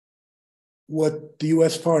what the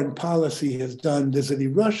US foreign policy has done vis-a-vis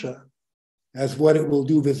Russia as what it will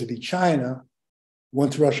do vis-a-vis China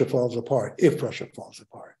once Russia falls apart, if Russia falls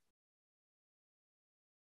apart.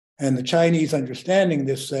 And the Chinese understanding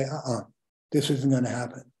this say, this isn't going to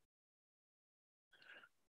happen.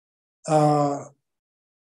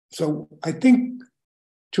 So I think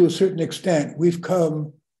to a certain extent, we've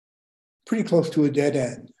come pretty close to a dead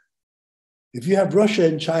end. If you have Russia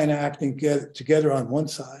and China acting together on one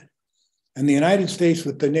side, and the United States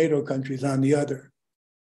with the NATO countries on the other,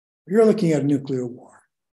 you're looking at a nuclear war.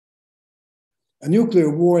 A nuclear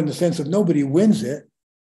war in the sense of nobody wins it,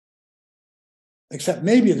 except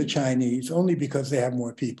maybe the Chinese, only because they have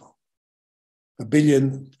more people.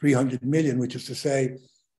 1,300,000,000, which is to say,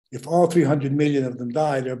 if all 300 million of them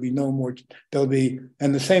die, there'll be no more,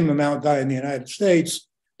 and the same amount die in the United States,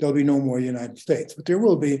 there'll be no more United States. But there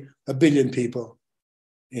will be 1 billion people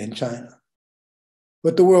in China.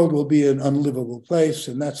 But the world will be an unlivable place,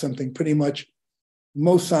 and that's something pretty much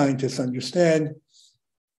most scientists understand,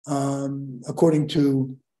 according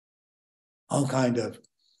to all kind of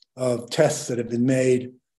tests that have been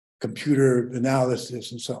made, computer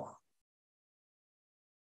analysis, and so on.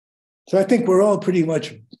 So I think we're all pretty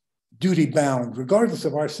much duty-bound, regardless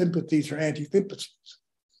of our sympathies or anti-sympathies,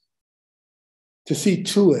 to see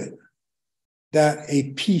to it that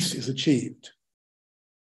a peace is achieved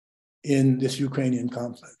in this Ukrainian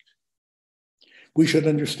conflict. We should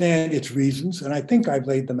understand its reasons, and I think I've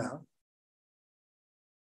laid them out.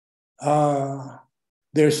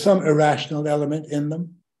 There's some irrational element in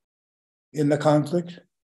them, in the conflict,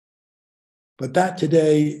 but that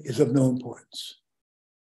today is of no importance.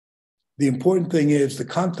 The important thing is the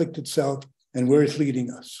conflict itself and where it's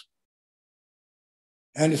leading us.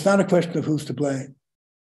 And it's not a question of who's to blame,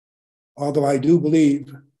 although I do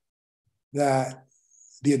believe that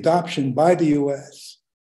the adoption by the US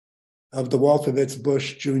of the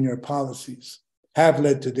Wolfowitz-Bush Jr. policies have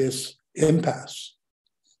led to this impasse.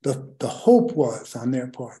 The hope was on their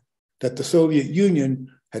part that the Soviet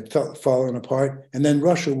Union had fallen apart and then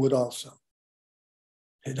Russia would also.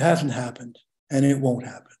 It hasn't happened and it won't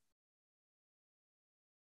happen.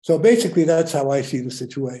 So basically that's how I see the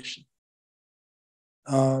situation.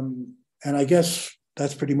 And I guess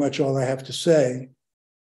that's pretty much all I have to say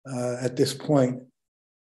at this point.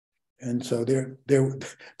 And so there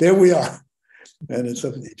we are. And it's,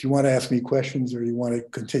 if you want to ask me questions or you want to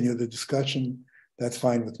continue the discussion, that's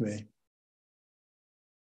fine with me.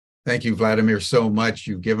 Thank you, Vladimir, so much.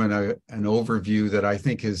 You've given an overview that I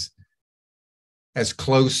think is as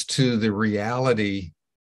close to the reality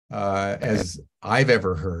as I've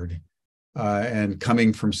ever heard. And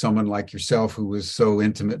coming from someone like yourself who was so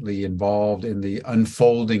intimately involved in the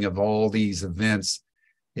unfolding of all these events,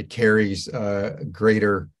 it carries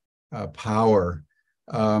greater power.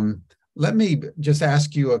 Let me just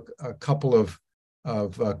ask you a couple of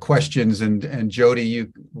questions, and Jody, you're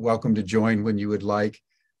welcome to join when you would like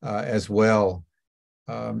as well.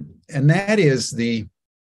 And that is the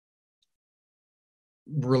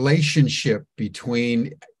relationship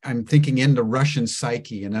between, I'm thinking in the Russian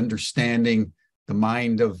psyche and understanding the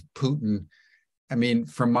mind of Putin. I mean,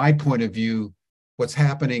 from my point of view, what's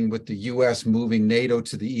happening with the US moving NATO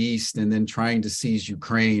to the east and then trying to seize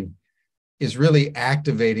Ukraine is really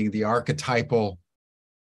activating the archetypal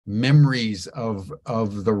memories of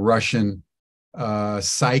the Russian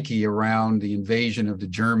psyche around the invasion of the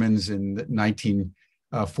Germans in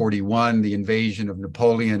 1941, the invasion of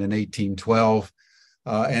Napoleon in 1812,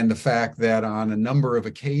 and the fact that on a number of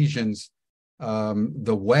occasions,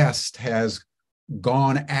 the West has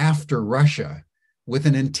gone after Russia with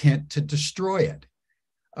an intent to destroy it.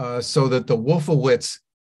 So that the Wolfowitz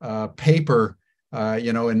paper,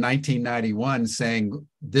 in 1991 saying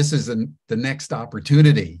this is the next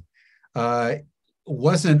opportunity,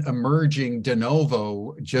 wasn't emerging de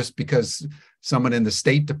novo just because someone in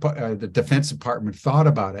the Defense Department thought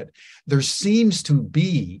about it. There seems to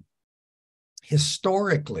be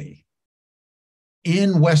historically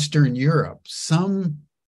in Western Europe some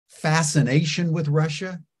fascination with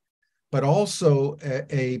Russia, but also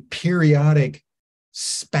a periodic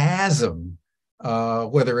spasm,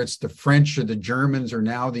 whether it's the French or the Germans or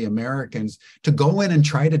now the Americans, to go in and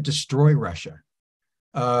try to destroy Russia.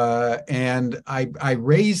 And I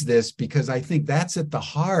raise this because I think that's at the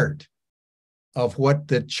heart of what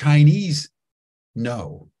the Chinese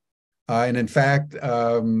know. And in fact,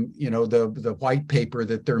 the white paper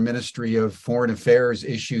that their Ministry of Foreign Affairs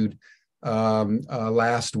issued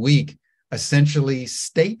last week essentially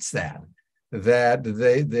states that they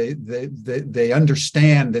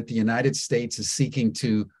understand that the United States is seeking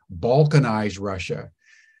to balkanize Russia,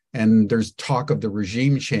 and there's talk of the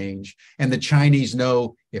regime change, and the Chinese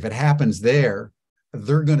know if it happens there,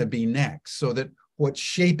 they're going to be next. So that what's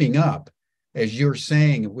shaping up, as you're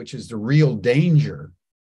saying, which is the real danger,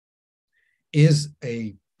 is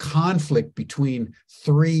a conflict between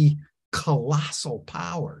three colossal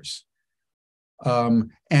powers.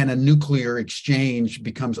 And a nuclear exchange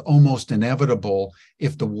becomes almost inevitable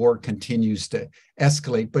if the war continues to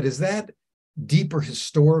escalate. But is that deeper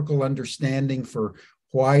historical understanding for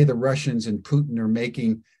why the Russians and Putin are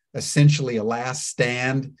making essentially a last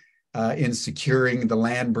stand in securing the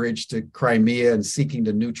land bridge to Crimea and seeking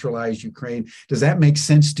to neutralize Ukraine? Does that make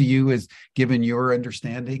sense to you, as given your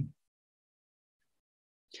understanding?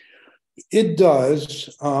 It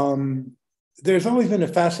does. There's always been a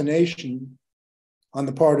fascination on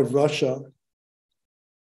the part of Russia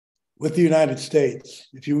with the United States.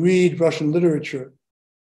 If you read Russian literature,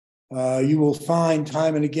 you will find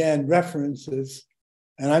time and again references,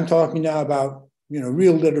 and I'm talking now about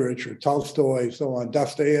real literature, Tolstoy, so on,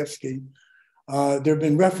 Dostoevsky. There have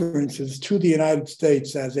been references to the United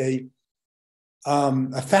States as a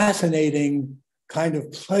fascinating kind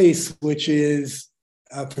of place, which is,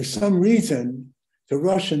 for some reason, to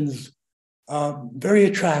Russians, very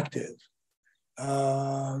attractive.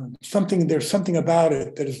 There's something about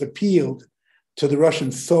it that has appealed to the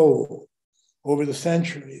Russian soul over the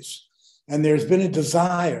centuries. And there's been a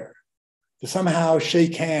desire to somehow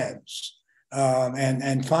shake hands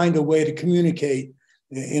and find a way to communicate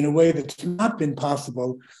in a way that's not been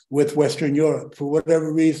possible with Western Europe for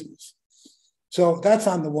whatever reasons. So that's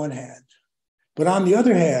on the one hand. But on the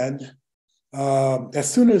other hand,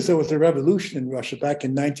 as soon as there was a revolution in Russia back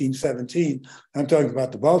in 1917, I'm talking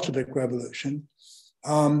about the Bolshevik Revolution,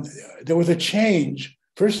 there was a change,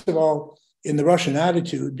 first of all, in the Russian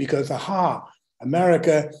attitude, because,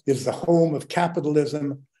 America is the home of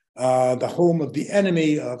capitalism, the home of the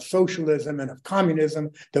enemy of socialism and of communism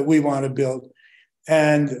that we want to build.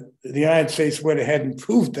 And the United States went ahead and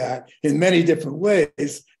proved that in many different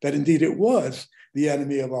ways, that indeed it was the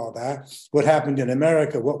enemy of all that. What happened in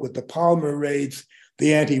America, what with the Palmer raids,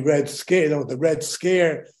 the anti-Red Scare, the Red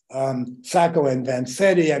Scare, Sacco and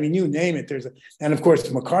Vanzetti, I mean, you name it. And of course,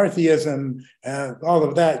 McCarthyism, all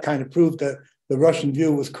of that kind of proved that the Russian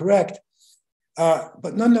view was correct.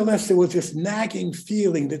 But nonetheless, there was this nagging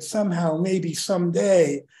feeling that somehow, maybe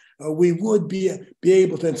someday, we would be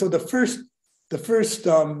able to. And so the first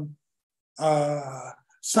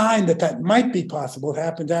sign that might be possible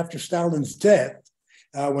happened after Stalin's death,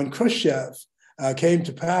 when Khrushchev came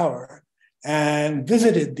to power and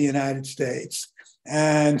visited the United States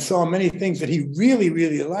and saw many things that he really,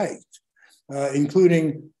 really liked,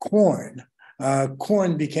 including corn.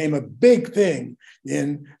 Corn became a big thing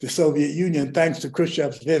in the Soviet Union thanks to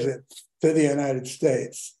Khrushchev's visit to the United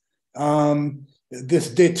States.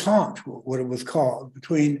 This détente, what it was called,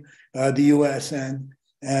 between the US and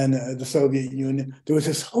the Soviet Union, there was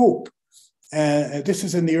this hope. And this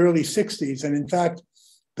is in the early 60s. And in fact,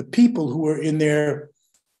 the people who were in their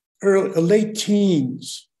late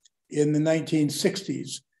teens in the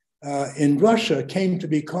 1960s in Russia came to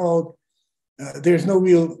be called, there's no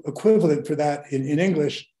real equivalent for that in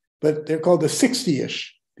English, but they're called the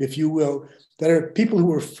 60-ish, if you will, that are people who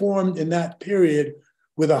were formed in that period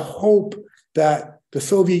with a hope that the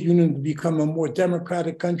Soviet Union would become a more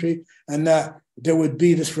democratic country and that there would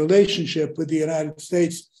be this relationship with the United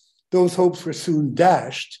States. Those hopes were soon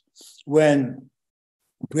dashed when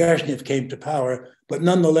Brezhnev came to power, but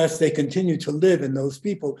nonetheless, they continued to live in those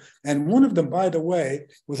people. And one of them, by the way,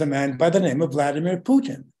 was a man by the name of Vladimir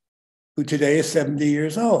Putin, who today is 70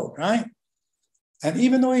 years old, right? And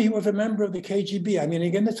even though he was a member of the KGB, I mean,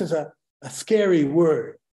 again, this is a scary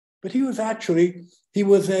word, but he was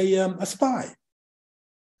a spy.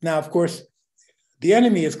 Now, of course, the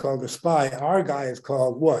enemy is called a spy. Our guy is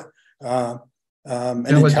called what? An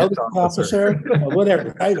intelligence officer, or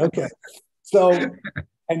whatever, right? Okay. So,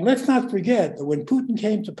 and let's not forget that when Putin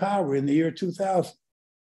came to power in the year 2000,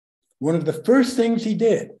 one of the first things he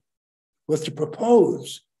did was to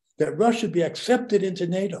propose that Russia be accepted into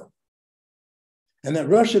NATO and that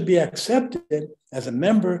Russia be accepted as a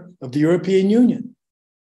member of the European Union.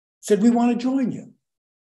 He said, we want to join you.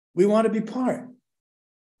 We want to be part.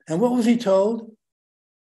 And what was he told?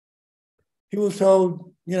 He was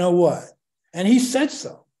told, you know what? And he said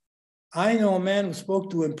so. I know a man who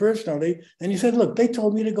spoke to him personally, and he said, look, they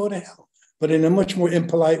told me to go to hell, but in a much more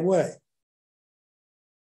impolite way.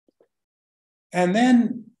 And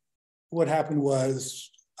then what happened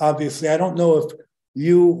was, obviously, I don't know if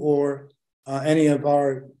you or any of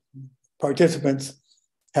our participants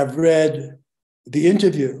have read the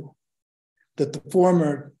interview that the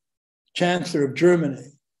former Chancellor of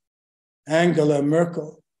Germany, Angela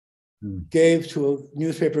Merkel, gave to a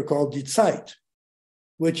newspaper called Die Zeit,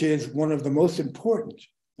 which is one of the most important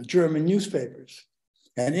German newspapers.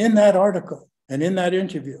 And in that article and in that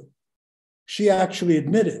interview, she actually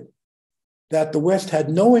admitted that the West had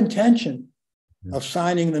no intention of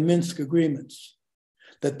signing the Minsk agreements,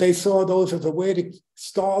 that they saw those as a way to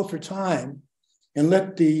stall for time and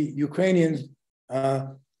let the Ukrainians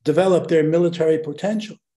develop their military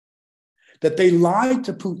potential, that they lied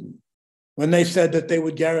to Putin when they said that they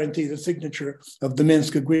would guarantee the signature of the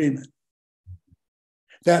Minsk agreement,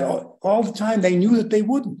 that all the time they knew that they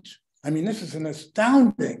wouldn't. I mean, this is an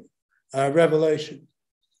astounding revelation.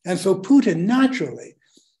 And so Putin naturally,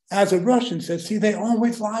 as a Russian, said, see, they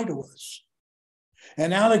always lie to us.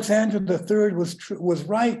 And Alexander III was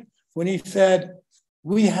right when he said,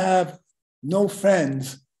 we have no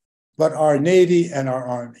friends but our navy and our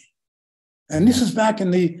army. And this is back in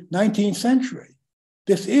the 19th century.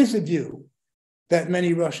 This is a view that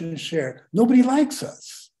many Russians share. Nobody likes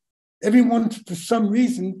us. Everyone, for some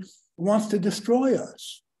reason, wants to destroy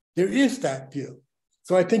us. There is that view.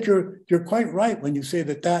 So I think you're quite right when you say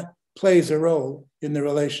that that plays a role in the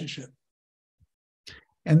relationship.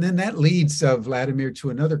 And then that leads, Vladimir, to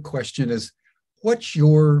another question is, what's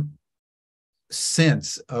your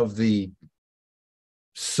sense of the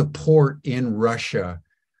support in Russia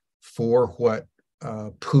for what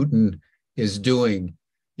Putin is doing?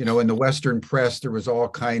 You know, in the Western press, there was all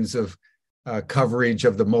kinds of coverage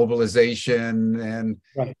of the mobilization, and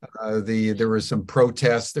right. There were some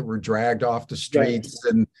protests that were dragged off the streets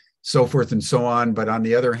and so forth and so on. But on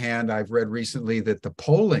the other hand, I've read recently that the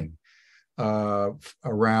polling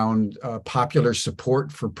around popular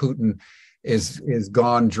support for Putin is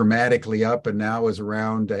gone dramatically up and now is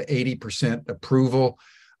around 80% approval.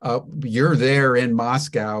 You're there in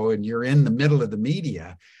Moscow and you're in the middle of the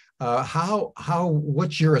media.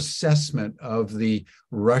 What's your assessment of the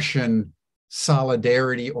Russian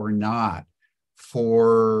solidarity or not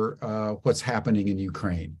for what's happening in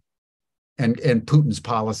Ukraine and Putin's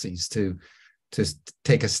policies to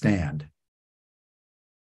take a stand?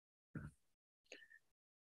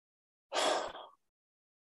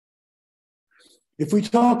 If we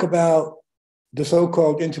talk about the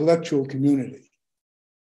so-called intellectual community,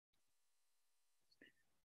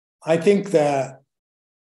 I think that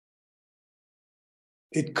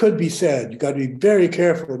it could be said, you got to be very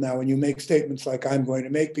careful now when you make statements like I'm going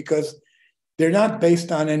to make, because they're not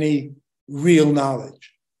based on any real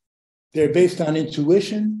knowledge. They're based on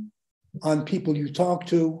intuition, on people you talk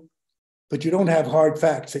to, but you don't have hard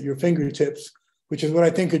facts at your fingertips, which is what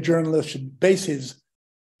I think a journalist should base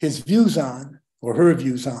his views on, or her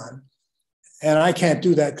views on. And I can't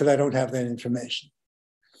do that because I don't have that information.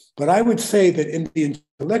 But I would say that in the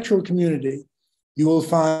intellectual community, you will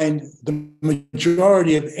find the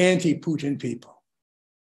majority of anti-Putin people.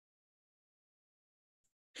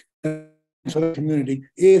 The intellectual community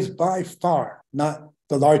is by far not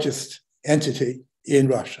the largest entity in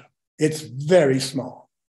Russia. It's very small,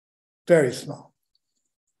 very small.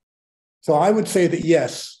 So I would say that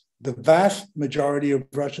yes, the vast majority of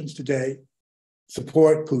Russians today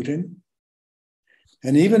support Putin.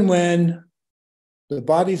 And even when the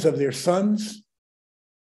bodies of their sons,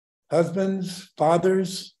 husbands,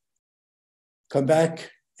 fathers come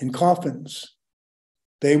back in coffins,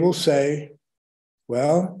 they will say,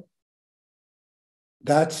 well,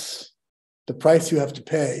 that's the price you have to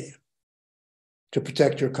pay to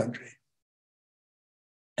protect your country.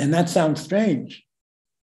 And that sounds strange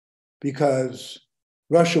because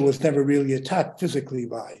Russia was never really attacked physically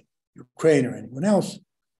by Ukraine or anyone else.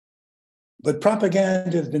 But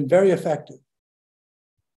propaganda has been very effective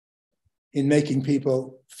in making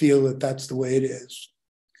people feel that that's the way it is.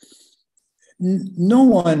 No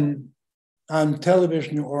one on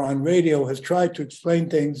television or on radio has tried to explain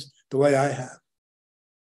things the way I have.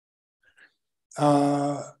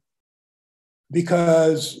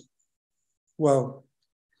 Because, well,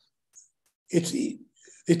 it's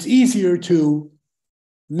easier to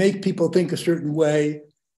make people think a certain way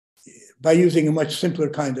by using a much simpler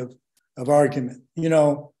kind of argument. You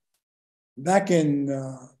know, back in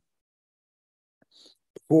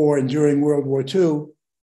before and during World War II,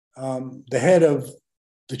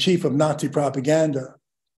 the chief of Nazi propaganda,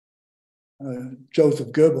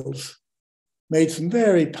 Joseph Goebbels, made some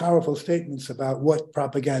very powerful statements about what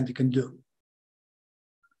propaganda can do.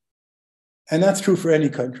 And that's true for any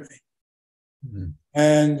country. Mm-hmm.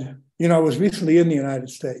 And, you know, I was recently in the United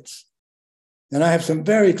States, and I have some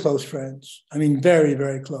very close friends. I mean, very,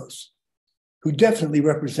 very close. who definitely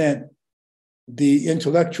represent the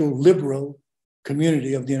intellectual liberal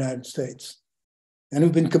community of the United States, and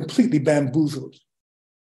who've been completely bamboozled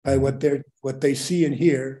by what they see and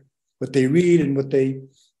hear, what they read and what they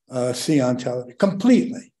see on television.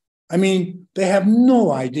 Completely. I mean, they have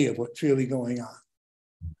no idea what's really going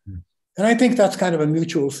on. And I think that's kind of a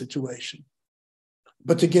mutual situation.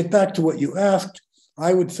 But to get back to what you asked,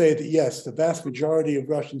 I would say that yes, the vast majority of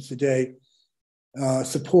Russians today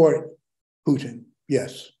support Putin.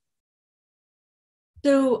 Yes.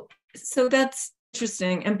 So that's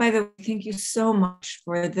interesting. And by the way, thank you so much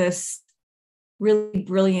for this really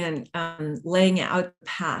brilliant laying out the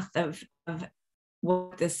path of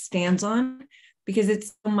what this stands on, because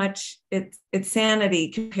it's so much, it's sanity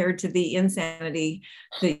compared to the insanity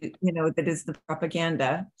that is the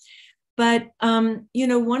propaganda. But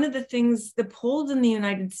one of the things the polls in the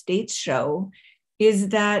United States show is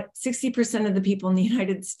that 60% of the people in the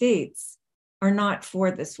United States are not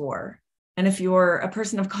for this war. And if you're a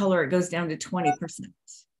person of color, it goes down to 20%.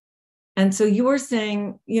 And so you were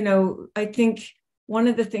saying, I think one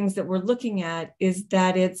of the things that we're looking at is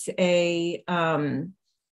that it's the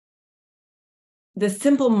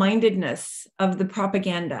simple-mindedness of the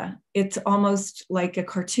propaganda. It's almost like a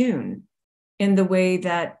cartoon in the way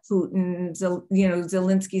that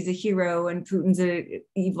Zelensky's a hero and Putin's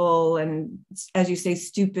evil and, as you say,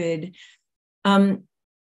 stupid. And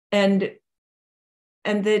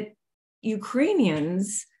that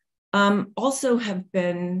Ukrainians also have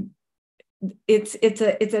been, it's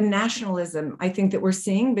a nationalism, I think, that we're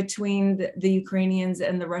seeing between the Ukrainians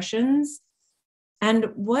and the Russians.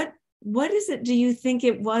 And what is it, do you think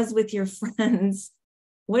it was with your friends?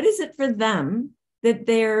 What is it for them that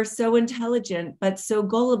they're so intelligent, but so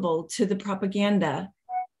gullible to the propaganda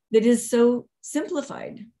that is so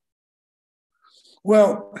simplified?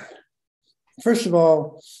 Well, first of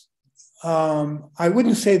all, I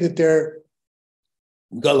wouldn't say that they're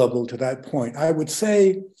gullible to that point. I would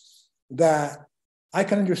say that I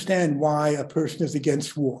can understand why a person is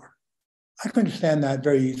against war. I can understand that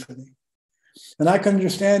very easily. And I can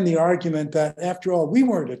understand the argument that, after all, we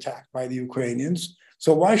weren't attacked by the Ukrainians,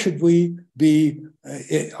 so why should we be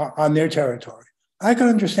on their territory? I can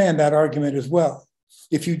understand that argument as well,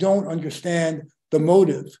 if you don't understand the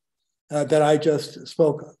motive that I just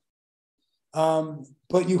spoke of.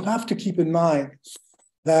 But you have to keep in mind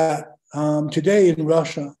that today in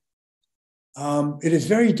Russia, it is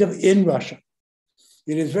very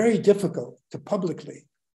difficult to publicly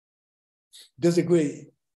disagree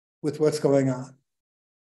with what's going on.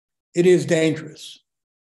 It is dangerous.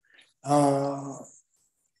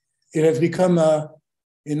 It has become,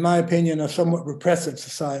 in my opinion, a somewhat repressive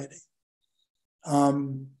society.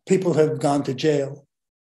 People have gone to jail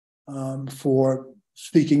for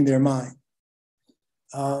speaking their mind.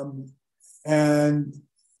 And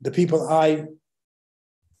the people I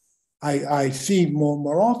see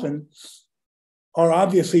more often are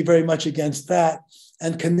obviously very much against that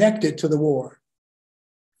and connected to the war.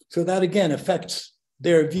 So that, again, affects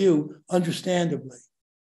their view, understandably.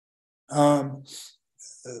 And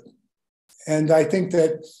I think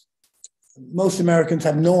that most Americans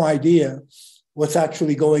have no idea what's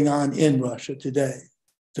actually going on in Russia today.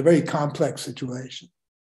 It's a very complex situation.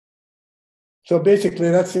 So basically,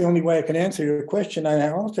 that's the only way I can answer your question. And I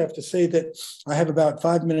also have to say that I have about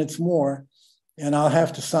 5 minutes more, and I'll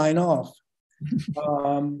have to sign off.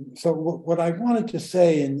 So what I wanted to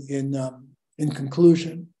say in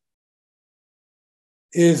conclusion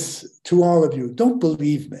is to all of you, don't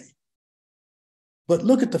believe me, but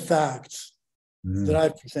look at the facts that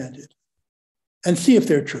I've presented and see if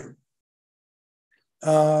they're true.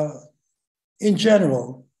 In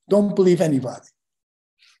general, don't believe anybody.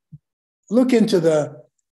 Look into the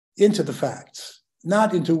facts,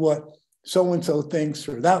 not into what so-and-so thinks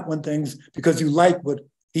or that one thinks because you like what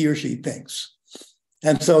he or she thinks.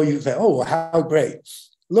 And so you say, oh, how great.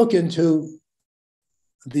 Look into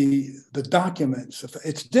the documents.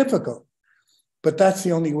 It's difficult, but that's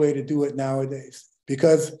the only way to do it nowadays.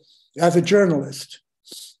 Because as a journalist,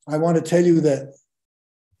 I want to tell you that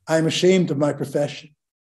I'm ashamed of my profession.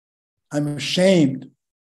 I'm ashamed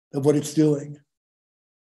of what it's doing,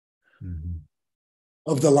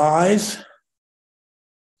 of the lies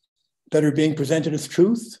that are being presented as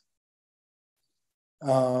truth,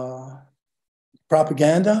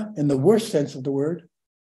 propaganda in the worst sense of the word,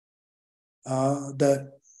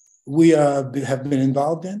 that we have been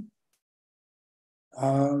involved in.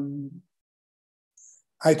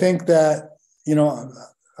 I think that,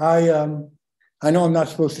 I know I'm not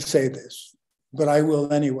supposed to say this, but I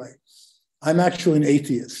will anyway. I'm actually an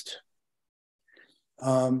atheist.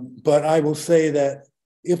 But I will say that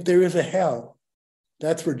if there is a hell,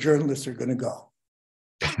 that's where journalists are going to go.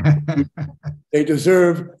 They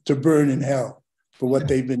deserve to burn in hell for what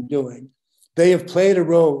they've been doing. They have played a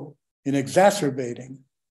role in exacerbating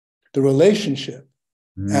the relationship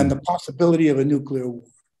and the possibility of a nuclear war.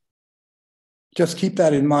 Just keep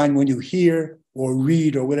that in mind when you hear or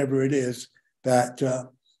read or whatever it is that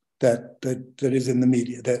is in the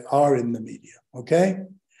media, that are in the media. Okay,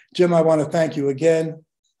 Jim, I want to thank you again.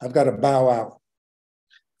 I've got to bow out.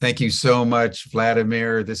 Thank you so much,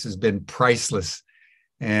 Vladimir. This has been priceless.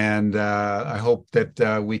 And I hope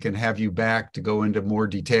that we can have you back to go into more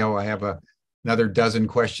detail. I have another dozen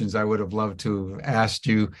questions I would have loved to have asked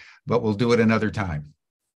you, but we'll do it another time.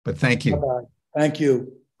 But thank you. Bye-bye. Thank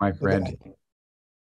you. My friend. Bye-bye.